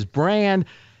helps his brand,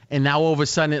 and now all of a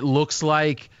sudden it looks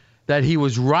like that he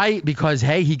was right because,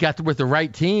 hey, he got with the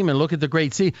right team, and look at the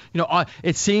great season.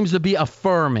 It seems to be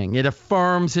affirming. It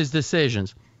affirms his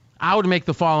decisions. I would make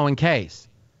the following case.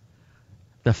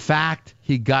 the fact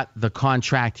he got the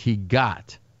contract he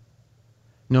got,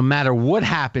 no matter what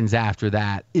happens after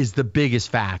that, is the biggest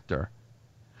factor.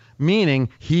 Meaning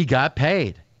he got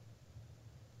paid.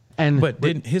 But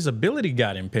his ability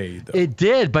got him paid, though. It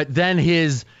did, but then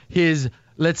his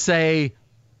let's say,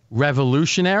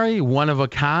 revolutionary, one of a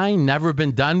kind, never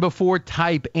been done before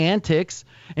type antics,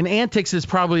 and antics is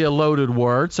probably a loaded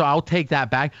word, so I'll take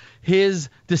that back. His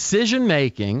decision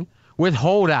making with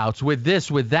holdouts, with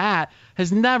this, with that,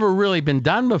 has never really been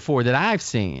done before that I've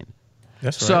seen.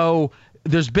 That's right. So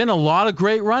there's been a lot of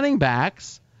great running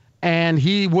backs, and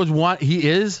he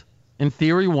is, in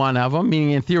theory, one of them,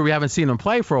 meaning in theory we haven't seen him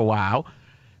play for a while,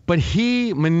 but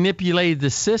he manipulated the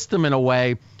system in a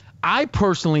way. I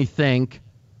personally think,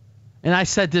 and I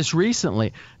said this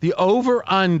recently, the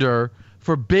over-under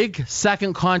for big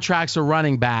second contracts of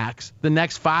running backs the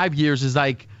next 5 years is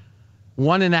like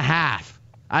 1.5.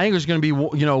 I think there's going to be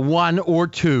 1 or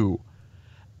 2.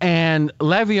 And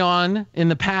Le'Veon in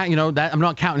the past, that I'm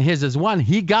not counting his as one.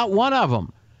 He got one of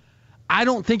them. I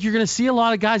don't think you're going to see a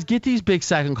lot of guys get these big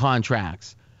second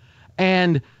contracts.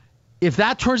 And if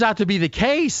that turns out to be the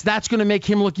case, that's going to make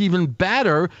him look even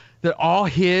better, that all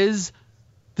his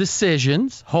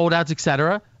decisions, holdouts,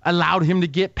 etc., allowed him to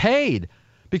get paid.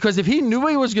 Because if he knew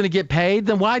he was going to get paid,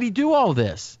 then why'd he do all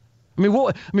this? I mean,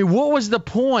 what was the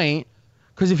point?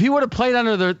 Because if he would have played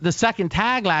under the second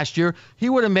tag last year, he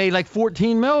would have made like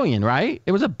 $14 million, right?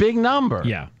 It was a big number.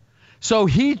 Yeah. So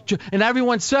and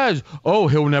everyone says, oh,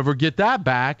 he'll never get that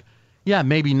back. Yeah,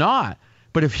 maybe not.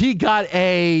 But if he got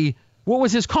what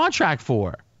was his contract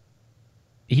for?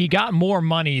 He got more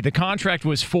money. The contract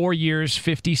was 4 years,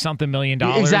 $50-something million.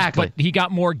 Exactly. But he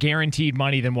got more guaranteed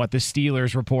money than what the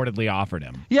Steelers reportedly offered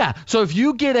him. Yeah. So if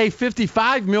you get a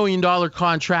 $55 million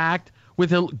contract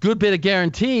with a good bit of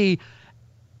guarantee,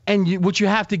 and what you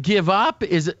have to give up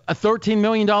is a $13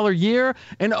 million year.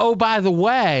 And oh, by the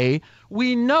way,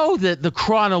 we know that the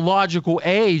chronological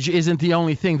age isn't the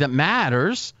only thing that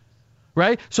matters,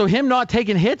 right? So him not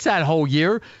taking hits that whole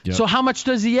year. Yep. So how much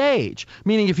does he age?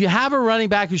 Meaning if you have a running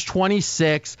back who's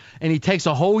 26 and he takes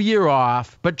a whole year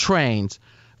off but trains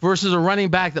versus a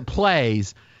running back that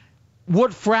plays,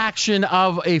 what fraction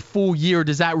of a full year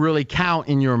does that really count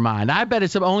in your mind? I bet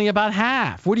it's only about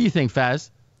half. What do you think,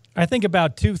 Fez? I think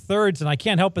about 2/3, and I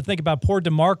can't help but think about poor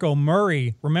DeMarco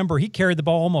Murray. Remember, he carried the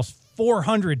ball almost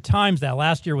 400 times that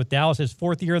last year with Dallas, his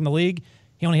fourth year in the league.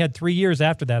 He only had 3 years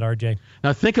after that, RJ.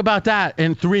 Now think about that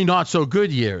in 3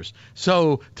 not-so-good years.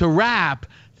 So to wrap,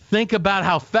 think about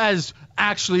how Fez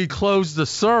actually closed the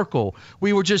circle.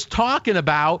 We were just talking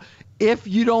about if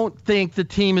you don't think the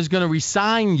team is going to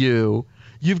re-sign you,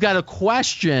 you've got to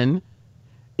question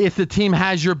if the team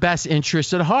has your best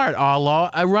interest at heart, a la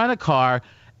a rent-a-car.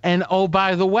 And, oh,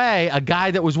 by the way, a guy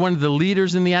that was one of the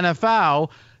leaders in the NFL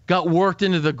got worked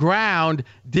into the ground,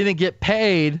 didn't get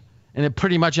paid, and it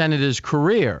pretty much ended his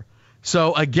career.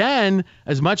 So, again,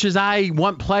 as much as I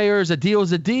want players, a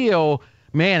deal's a deal,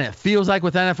 man, it feels like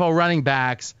with NFL running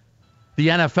backs, the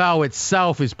NFL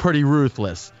itself is pretty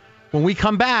ruthless. When we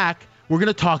come back, we're going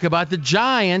to talk about the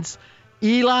Giants,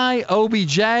 Eli,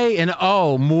 OBJ, and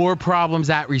more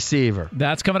problems at receiver.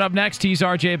 That's coming up next. He's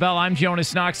RJ Bell. I'm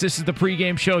Jonas Knox. This is the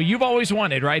pregame show you've always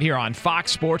wanted right here on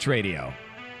Fox Sports Radio.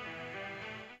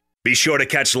 Be sure to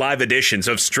catch live editions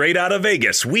of Straight Outta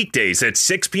Vegas weekdays at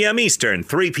 6 p.m. Eastern,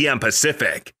 3 p.m.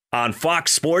 Pacific on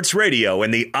Fox Sports Radio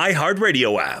and the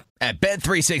iHeartRadio app. At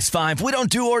Bet365, we don't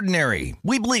do ordinary.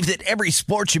 We believe that every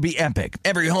sport should be epic.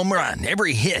 Every home run,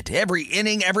 every hit, every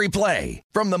inning, every play.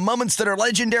 From the moments that are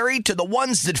legendary to the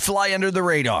ones that fly under the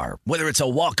radar. Whether it's a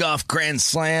walk-off grand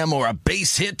slam or a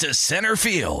base hit to center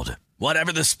field.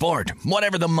 Whatever the sport,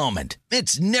 whatever the moment.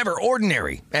 It's never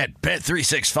ordinary at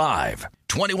Bet365.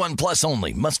 21 plus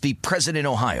only. Must be present in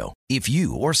Ohio. If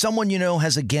you or someone you know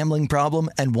has a gambling problem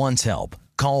and wants help,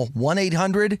 call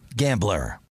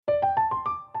 1-800-GAMBLER.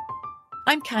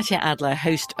 I'm Katya Adler,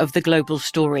 host of The Global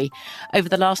Story. Over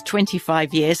the last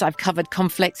 25 years, I've covered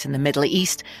conflicts in the Middle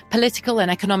East, political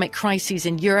and economic crises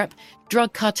in Europe,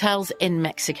 drug cartels in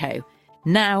Mexico.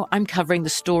 Now I'm covering the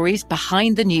stories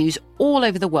behind the news all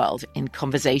over the world in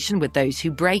conversation with those who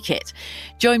break it.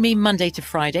 Join me Monday to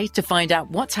Friday to find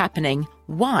out what's happening,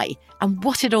 why, and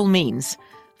what it all means.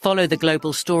 Follow The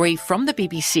Global Story from the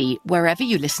BBC wherever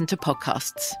you listen to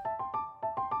podcasts.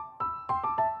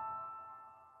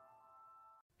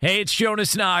 Hey, it's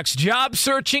Jonas Knox. Job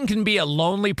searching can be a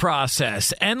lonely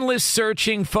process. Endless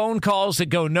searching, phone calls that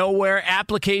go nowhere,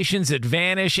 applications that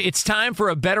vanish. It's time for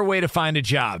a better way to find a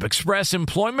job. Express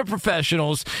Employment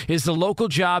Professionals is the local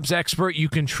jobs expert you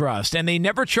can trust, and they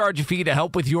never charge a fee to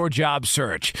help with your job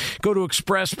search. Go to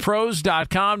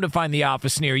expresspros.com to find the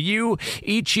office near you.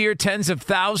 Each year, tens of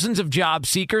thousands of job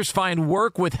seekers find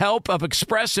work with help of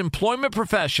Express Employment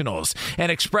Professionals,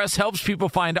 and Express helps people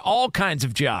find all kinds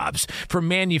of jobs, from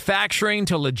manufacturing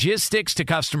to logistics to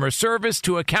customer service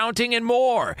to accounting and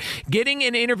more. Getting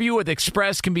an interview with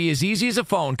Express can be as easy as a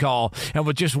phone call, and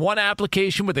with just one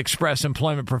application with Express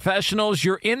Employment Professionals,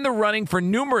 you're in the running for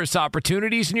numerous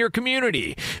opportunities in your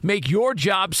community. Make your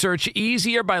job search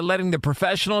easier by letting the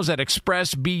professionals at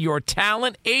Express be your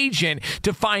talent agent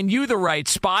to find you the right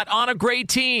spot on a great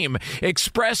team.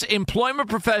 Express Employment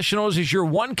Professionals is your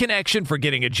one connection for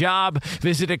getting a job.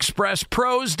 Visit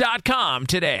expresspros.com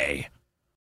today.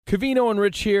 Covino and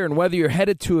Rich here, and whether you're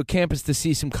headed to a campus to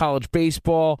see some college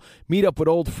baseball, meet up with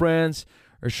old friends,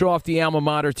 or show off the alma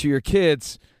mater to your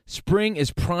kids, spring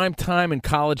is prime time in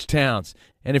college towns.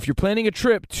 And if you're planning a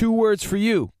trip, 2 words for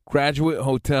you: Graduate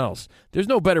Hotels. There's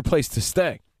no better place to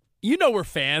stay. You know we're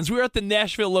fans. We were at the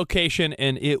Nashville location,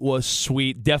 and it was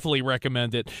sweet. Definitely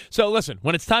recommend it. So listen,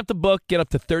 when it's time to book, get up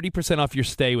to 30% off your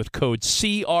stay with code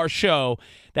CRSHOW.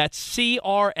 That's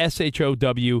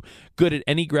CRSHOW. Good at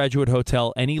any Graduate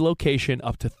Hotel, any location,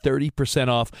 up to 30%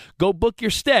 off. Go book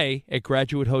your stay at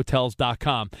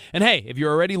graduatehotels.com. And hey, if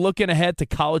you're already looking ahead to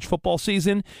college football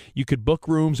season, you could book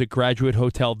rooms at Graduate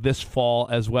Hotel this fall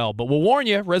as well. But we'll warn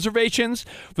you, reservations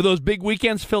for those big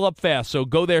weekends fill up fast, so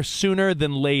go there sooner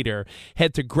than later.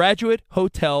 Head to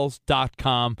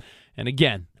graduatehotels.com. And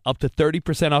again, up to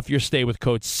 30% off your stay with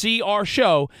code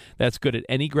CRSHOW. That's good at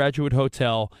any Graduate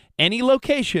Hotel, any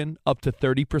location, up to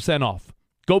 30% off.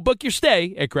 Go book your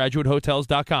stay at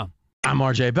graduatehotels.com. I'm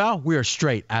RJ Bell. We are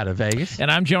straight out of Vegas.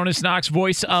 And I'm Jonas Knox,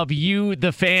 voice of You,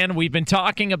 the Fan. We've been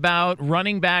talking about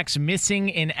running backs missing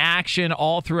in action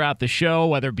all throughout the show,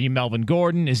 whether it be Melvin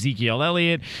Gordon, Ezekiel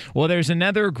Elliott. Well, there's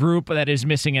another group that is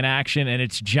missing in action, and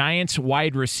it's Giants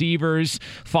wide receivers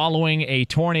following a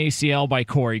torn ACL by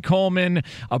Corey Coleman,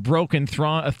 a broken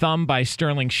thumb by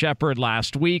Sterling Shepard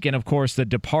last week, and, of course, the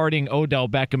departing Odell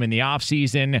Beckham in the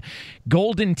offseason.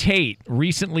 Golden Tate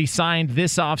recently signed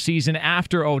this offseason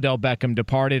after Odell Beckham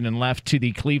departed and left to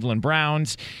the Cleveland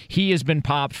Browns. He has been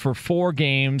popped for 4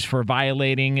 games for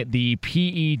violating the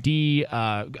PED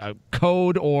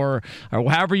code or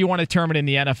however you want to term it in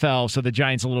the NFL. So the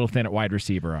Giants a little thin at wide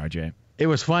receiver, RJ. It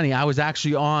was funny. I was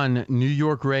actually on New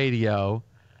York radio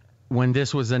when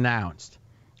this was announced.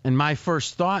 And my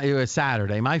first thought, it was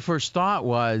Saturday, my first thought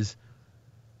was,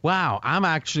 wow, I'm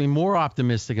actually more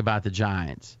optimistic about the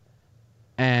Giants.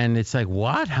 And it's like,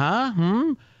 what,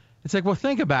 huh? It's like, well,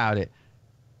 think about it.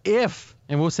 If,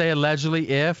 and we'll say allegedly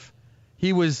if,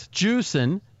 he was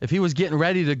juicing, if he was getting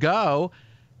ready to go,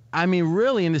 I mean,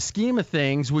 really, in the scheme of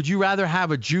things, would you rather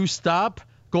have a juiced up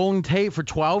Golden Tate for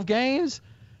 12 games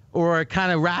or a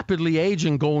kind of rapidly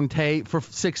aging Golden Tate for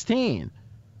 16?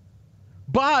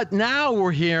 But now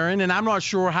we're hearing, and I'm not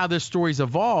sure how this story's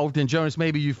evolved, and Jonas,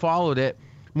 maybe you followed it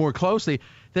more closely,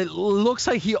 that it looks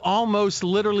like he almost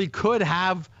literally could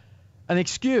have an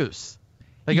excuse.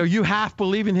 Like, are you half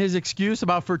believing his excuse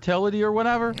about fertility or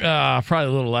whatever? Probably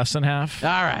a little less than half. All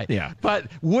right. Yeah.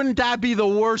 But wouldn't that be the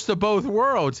worst of both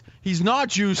worlds? He's not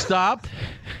juiced up,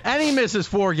 and he misses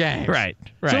 4 games. Right.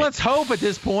 So let's hope at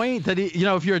this point that, if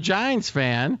you're a Giants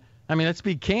fan, I mean, let's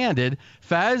be candid.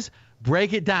 Fez,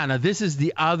 break it down. Now, this is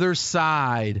the other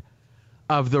side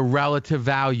of the relative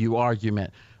value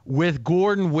argument. With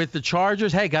Gordon, with the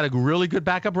Chargers, hey, got a really good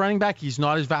backup running back. He's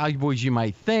not as valuable as you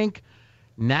might think.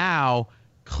 Now,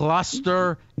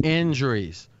 cluster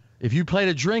injuries. If you played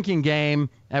a drinking game,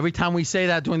 every time we say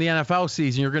that during the NFL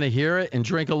season, you're going to hear it and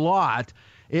drink a lot.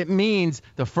 It means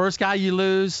the first guy you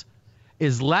lose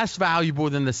is less valuable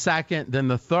than the second, than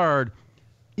the third,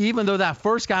 even though that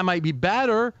first guy might be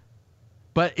better,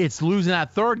 but it's losing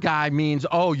that third guy means,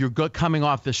 you're coming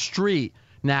off the street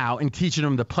now and teaching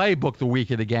them the playbook the week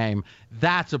of the game.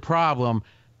 That's a problem.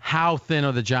 How thin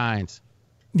are the Giants?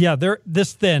 Yeah, they're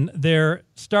this thin. They're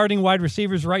starting wide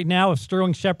receivers right now. If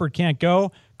Sterling Shepard can't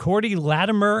go, Cordy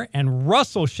Latimer and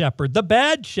Russell Shepard, the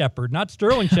bad Shepard, not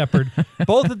Sterling Shepard.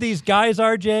 Both of these guys,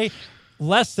 RJ,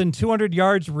 less than 200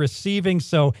 yards receiving.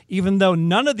 So even though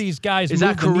none of these guys is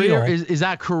that career, needle, is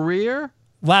that career?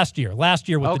 Last year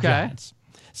with the Giants.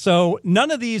 So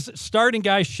none of these starting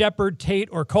guys, Shepard, Tate,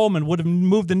 or Coleman, would have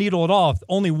moved the needle at all if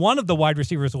only one of the wide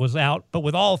receivers was out. But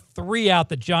with all 3 out,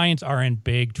 the Giants are in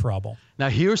big trouble. Now,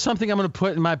 here's something I'm going to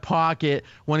put in my pocket.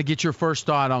 Want to get your first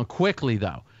thought on quickly,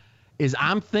 though. is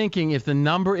I'm thinking if the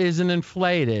number isn't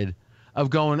inflated of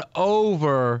going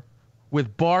over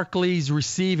with Barkley's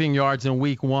receiving yards in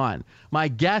week 1. My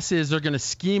guess is they're going to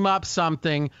scheme up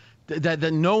something that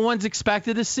no one's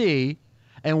expected to see.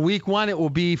 And week 1, it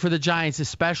will be for the Giants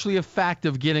especially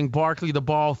effective getting Barkley the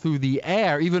ball through the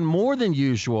air, even more than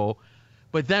usual.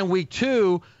 But then week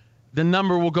 2, the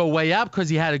number will go way up because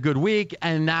he had a good week.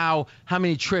 And now how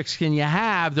many tricks can you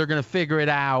have? They're going to figure it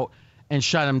out and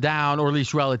shut him down, or at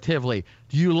least relatively.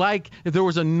 Do you like, if there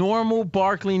was a normal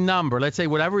Barkley number, let's say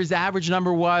whatever his average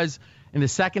number was in the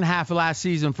second half of last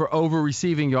season for over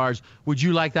receiving yards, would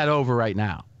you like that over right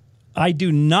now? I do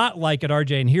not like it,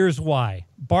 RJ, and here's why.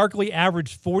 Barkley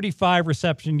averaged 45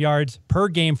 reception yards per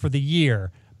game for the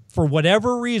year. For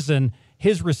whatever reason,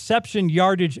 his reception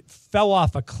yardage fell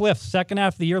off a cliff second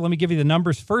half of the year. Let me give you the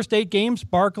numbers. First 8 games,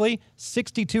 Barkley,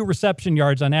 62 reception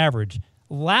yards on average.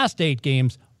 Last 8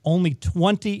 games, only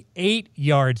 28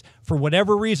 yards. For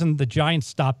whatever reason, the Giants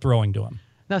stopped throwing to him.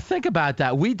 Now think about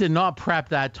that. We did not prep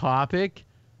that topic,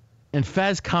 and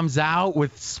Fez comes out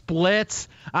with splits.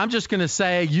 I'm just going to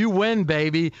say you win,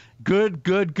 baby.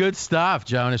 Good stuff,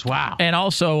 Jonas. Wow. And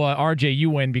also, RJ, you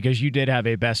win because you did have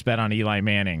a best bet on Eli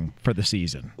Manning for the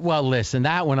season. Well, listen,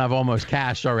 that one I've almost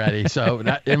cashed already, so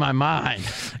that, in my mind.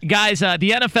 Guys, the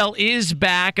NFL is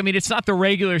back. I mean, it's not the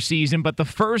regular season, but the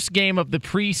first game of the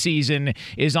preseason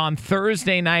is on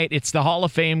Thursday night. It's the Hall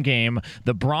of Fame game,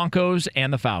 the Broncos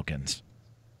and the Falcons.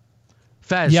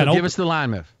 Fez, so give us the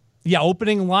line move. Yeah,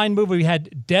 opening line move. We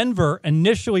had Denver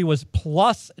initially was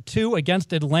 +2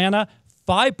 against Atlanta.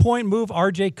 5-point move,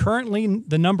 RJ. Currently,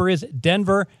 the number is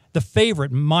Denver, the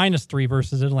favorite, -3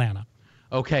 versus Atlanta.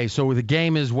 Okay, so the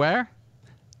game is where?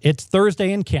 It's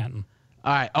Thursday in Canton.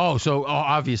 All right. Oh, so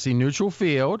obviously neutral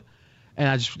field. And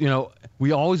I just,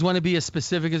 we always want to be as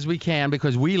specific as we can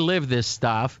because we live this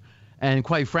stuff. And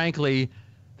quite frankly,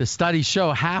 the studies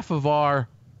show half of our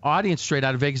audience straight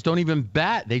out of Vegas don't even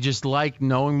bet. They just like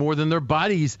knowing more than their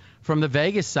buddies from the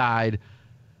Vegas side.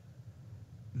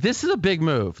 This is a big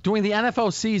move. During the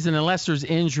NFL season, unless there's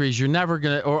injuries, you're never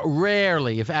going to, or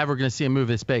rarely, if ever, going to see a move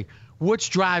this big. What's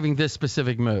driving this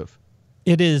specific move?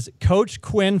 It is Coach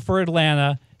Quinn for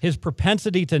Atlanta, his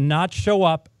propensity to not show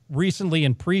up recently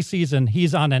in preseason.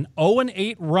 He's on an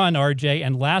 0-8 run, RJ,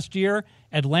 and last year,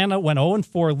 Atlanta went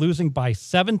 0-4, losing by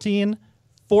 17,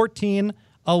 14,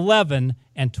 11,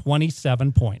 and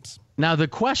 27 points. Now, the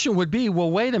question would be, well,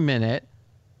 wait a minute.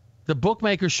 The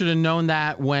bookmaker should have known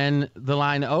that when the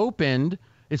line opened.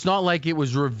 It's not like it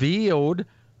was revealed.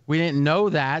 We didn't know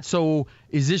that. So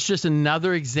is this just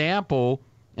another example?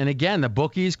 And again, the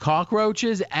bookies,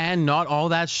 cockroaches, and not all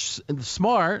that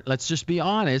smart, let's just be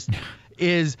honest,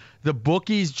 is the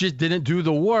bookies just didn't do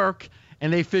the work,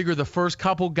 and they figure the first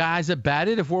couple guys that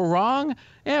betted, if we're wrong,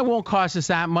 it won't cost us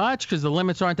that much because the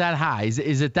limits aren't that high.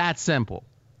 Is it that simple?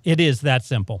 It is that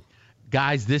simple.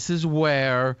 Guys, this is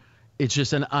where it's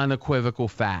just an unequivocal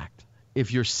fact.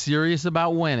 If you're serious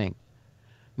about winning,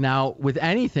 now with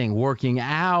anything, working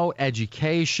out,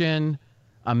 education,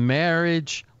 a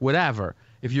marriage, whatever,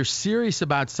 if you're serious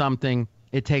about something,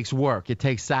 it takes work. It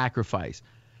takes sacrifice.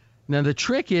 Now, the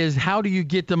trick is, how do you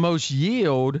get the most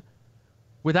yield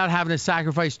without having to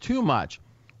sacrifice too much?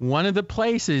 One of the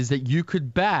places that you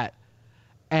could bet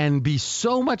and be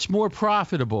so much more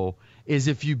profitable is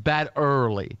if you bet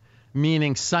early,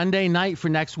 meaning Sunday night for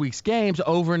next week's games,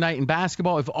 overnight in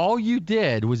basketball. If all you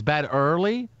did was bet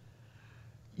early,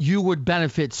 you would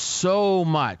benefit so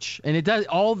much. And it does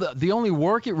the only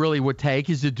work it really would take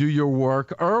is to do your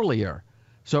work earlier.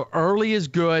 So early is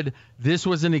good. This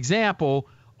was an example.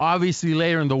 Obviously,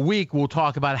 later in the week, we'll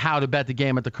talk about how to bet the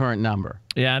game at the current number.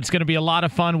 Yeah, it's going to be a lot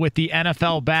of fun with the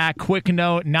NFL back. Quick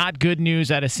note, not good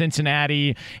news out of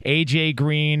Cincinnati. A.J.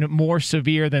 Green, more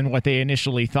severe than what they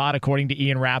initially thought, according to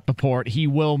Ian Rappaport. He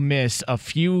will miss a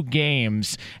few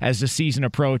games as the season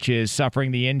approaches,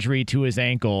 suffering the injury to his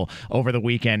ankle over the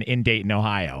weekend in Dayton,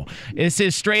 Ohio. This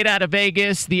is Straight Out of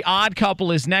Vegas. The Odd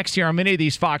Couple is next year on many of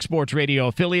these Fox Sports Radio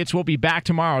affiliates. We'll be back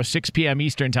tomorrow, 6 p.m.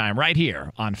 Eastern Time, right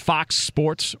here on Fox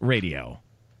Sports Radio.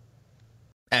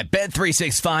 At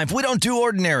Bet365, we don't do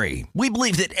ordinary. We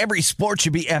believe that every sport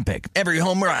should be epic. Every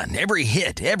home run, every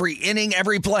hit, every inning,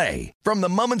 every play. From the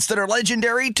moments that are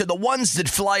legendary to the ones that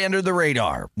fly under the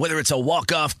radar. Whether it's a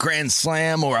walk-off grand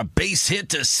slam or a base hit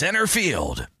to center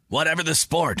field. Whatever the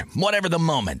sport, whatever the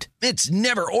moment. It's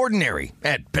never ordinary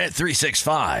at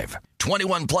Bet365.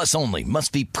 21 plus only.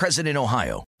 Must be present in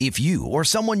Ohio. If you or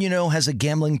someone you know has a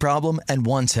gambling problem and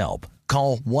wants help,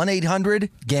 call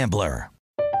 1-800-GAMBLER.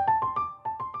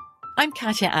 I'm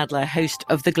Katya Adler, host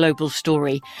of The Global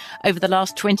Story. Over the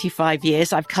last 25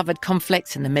 years, I've covered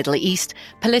conflicts in the Middle East,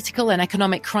 political and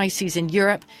economic crises in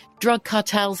Europe, drug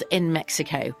cartels in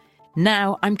Mexico.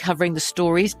 Now I'm covering the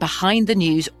stories behind the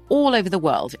news all over the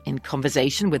world in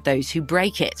conversation with those who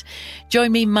break it.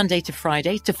 Join me Monday to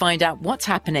Friday to find out what's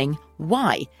happening,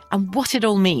 why, and what it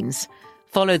all means.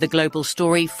 Follow The Global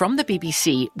Story from the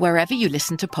BBC wherever you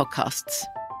listen to podcasts.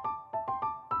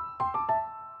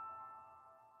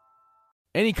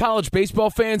 Any college baseball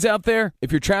fans out there?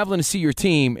 If you're traveling to see your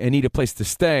team and need a place to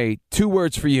stay, 2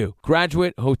 words for you: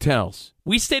 Graduate Hotels.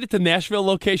 We stayed at the Nashville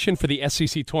location for the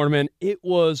SEC tournament. It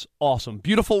was awesome.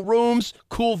 Beautiful rooms,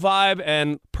 cool vibe,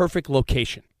 and perfect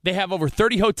location. They have over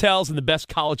 30 hotels in the best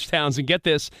college towns, and get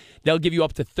this, they'll give you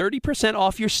up to 30%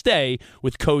 off your stay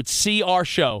with code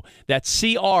CRSHOW. That's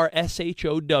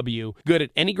CRSHOW. Good at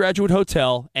any Graduate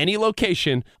Hotel, any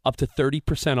location, up to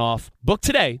 30% off. Book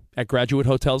today at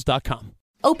graduatehotels.com.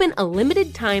 Open a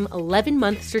limited-time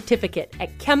 11-month certificate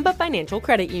at Kemba Financial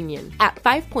Credit Union. At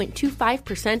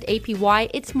 5.25% APY,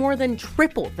 it's more than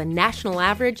triple the national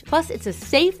average, plus it's a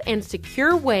safe and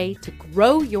secure way to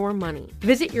grow your money.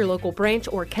 Visit your local branch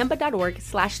or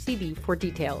kemba.org/cb for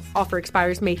details. Offer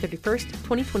expires May 31st,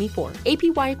 2024.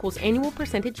 APY equals annual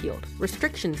percentage yield.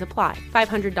 Restrictions apply.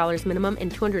 $500 minimum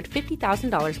and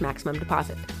 $250,000 maximum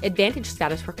deposit. Advantage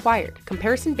status required.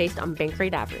 Comparison based on bank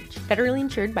rate average. Federally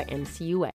insured by NCUA.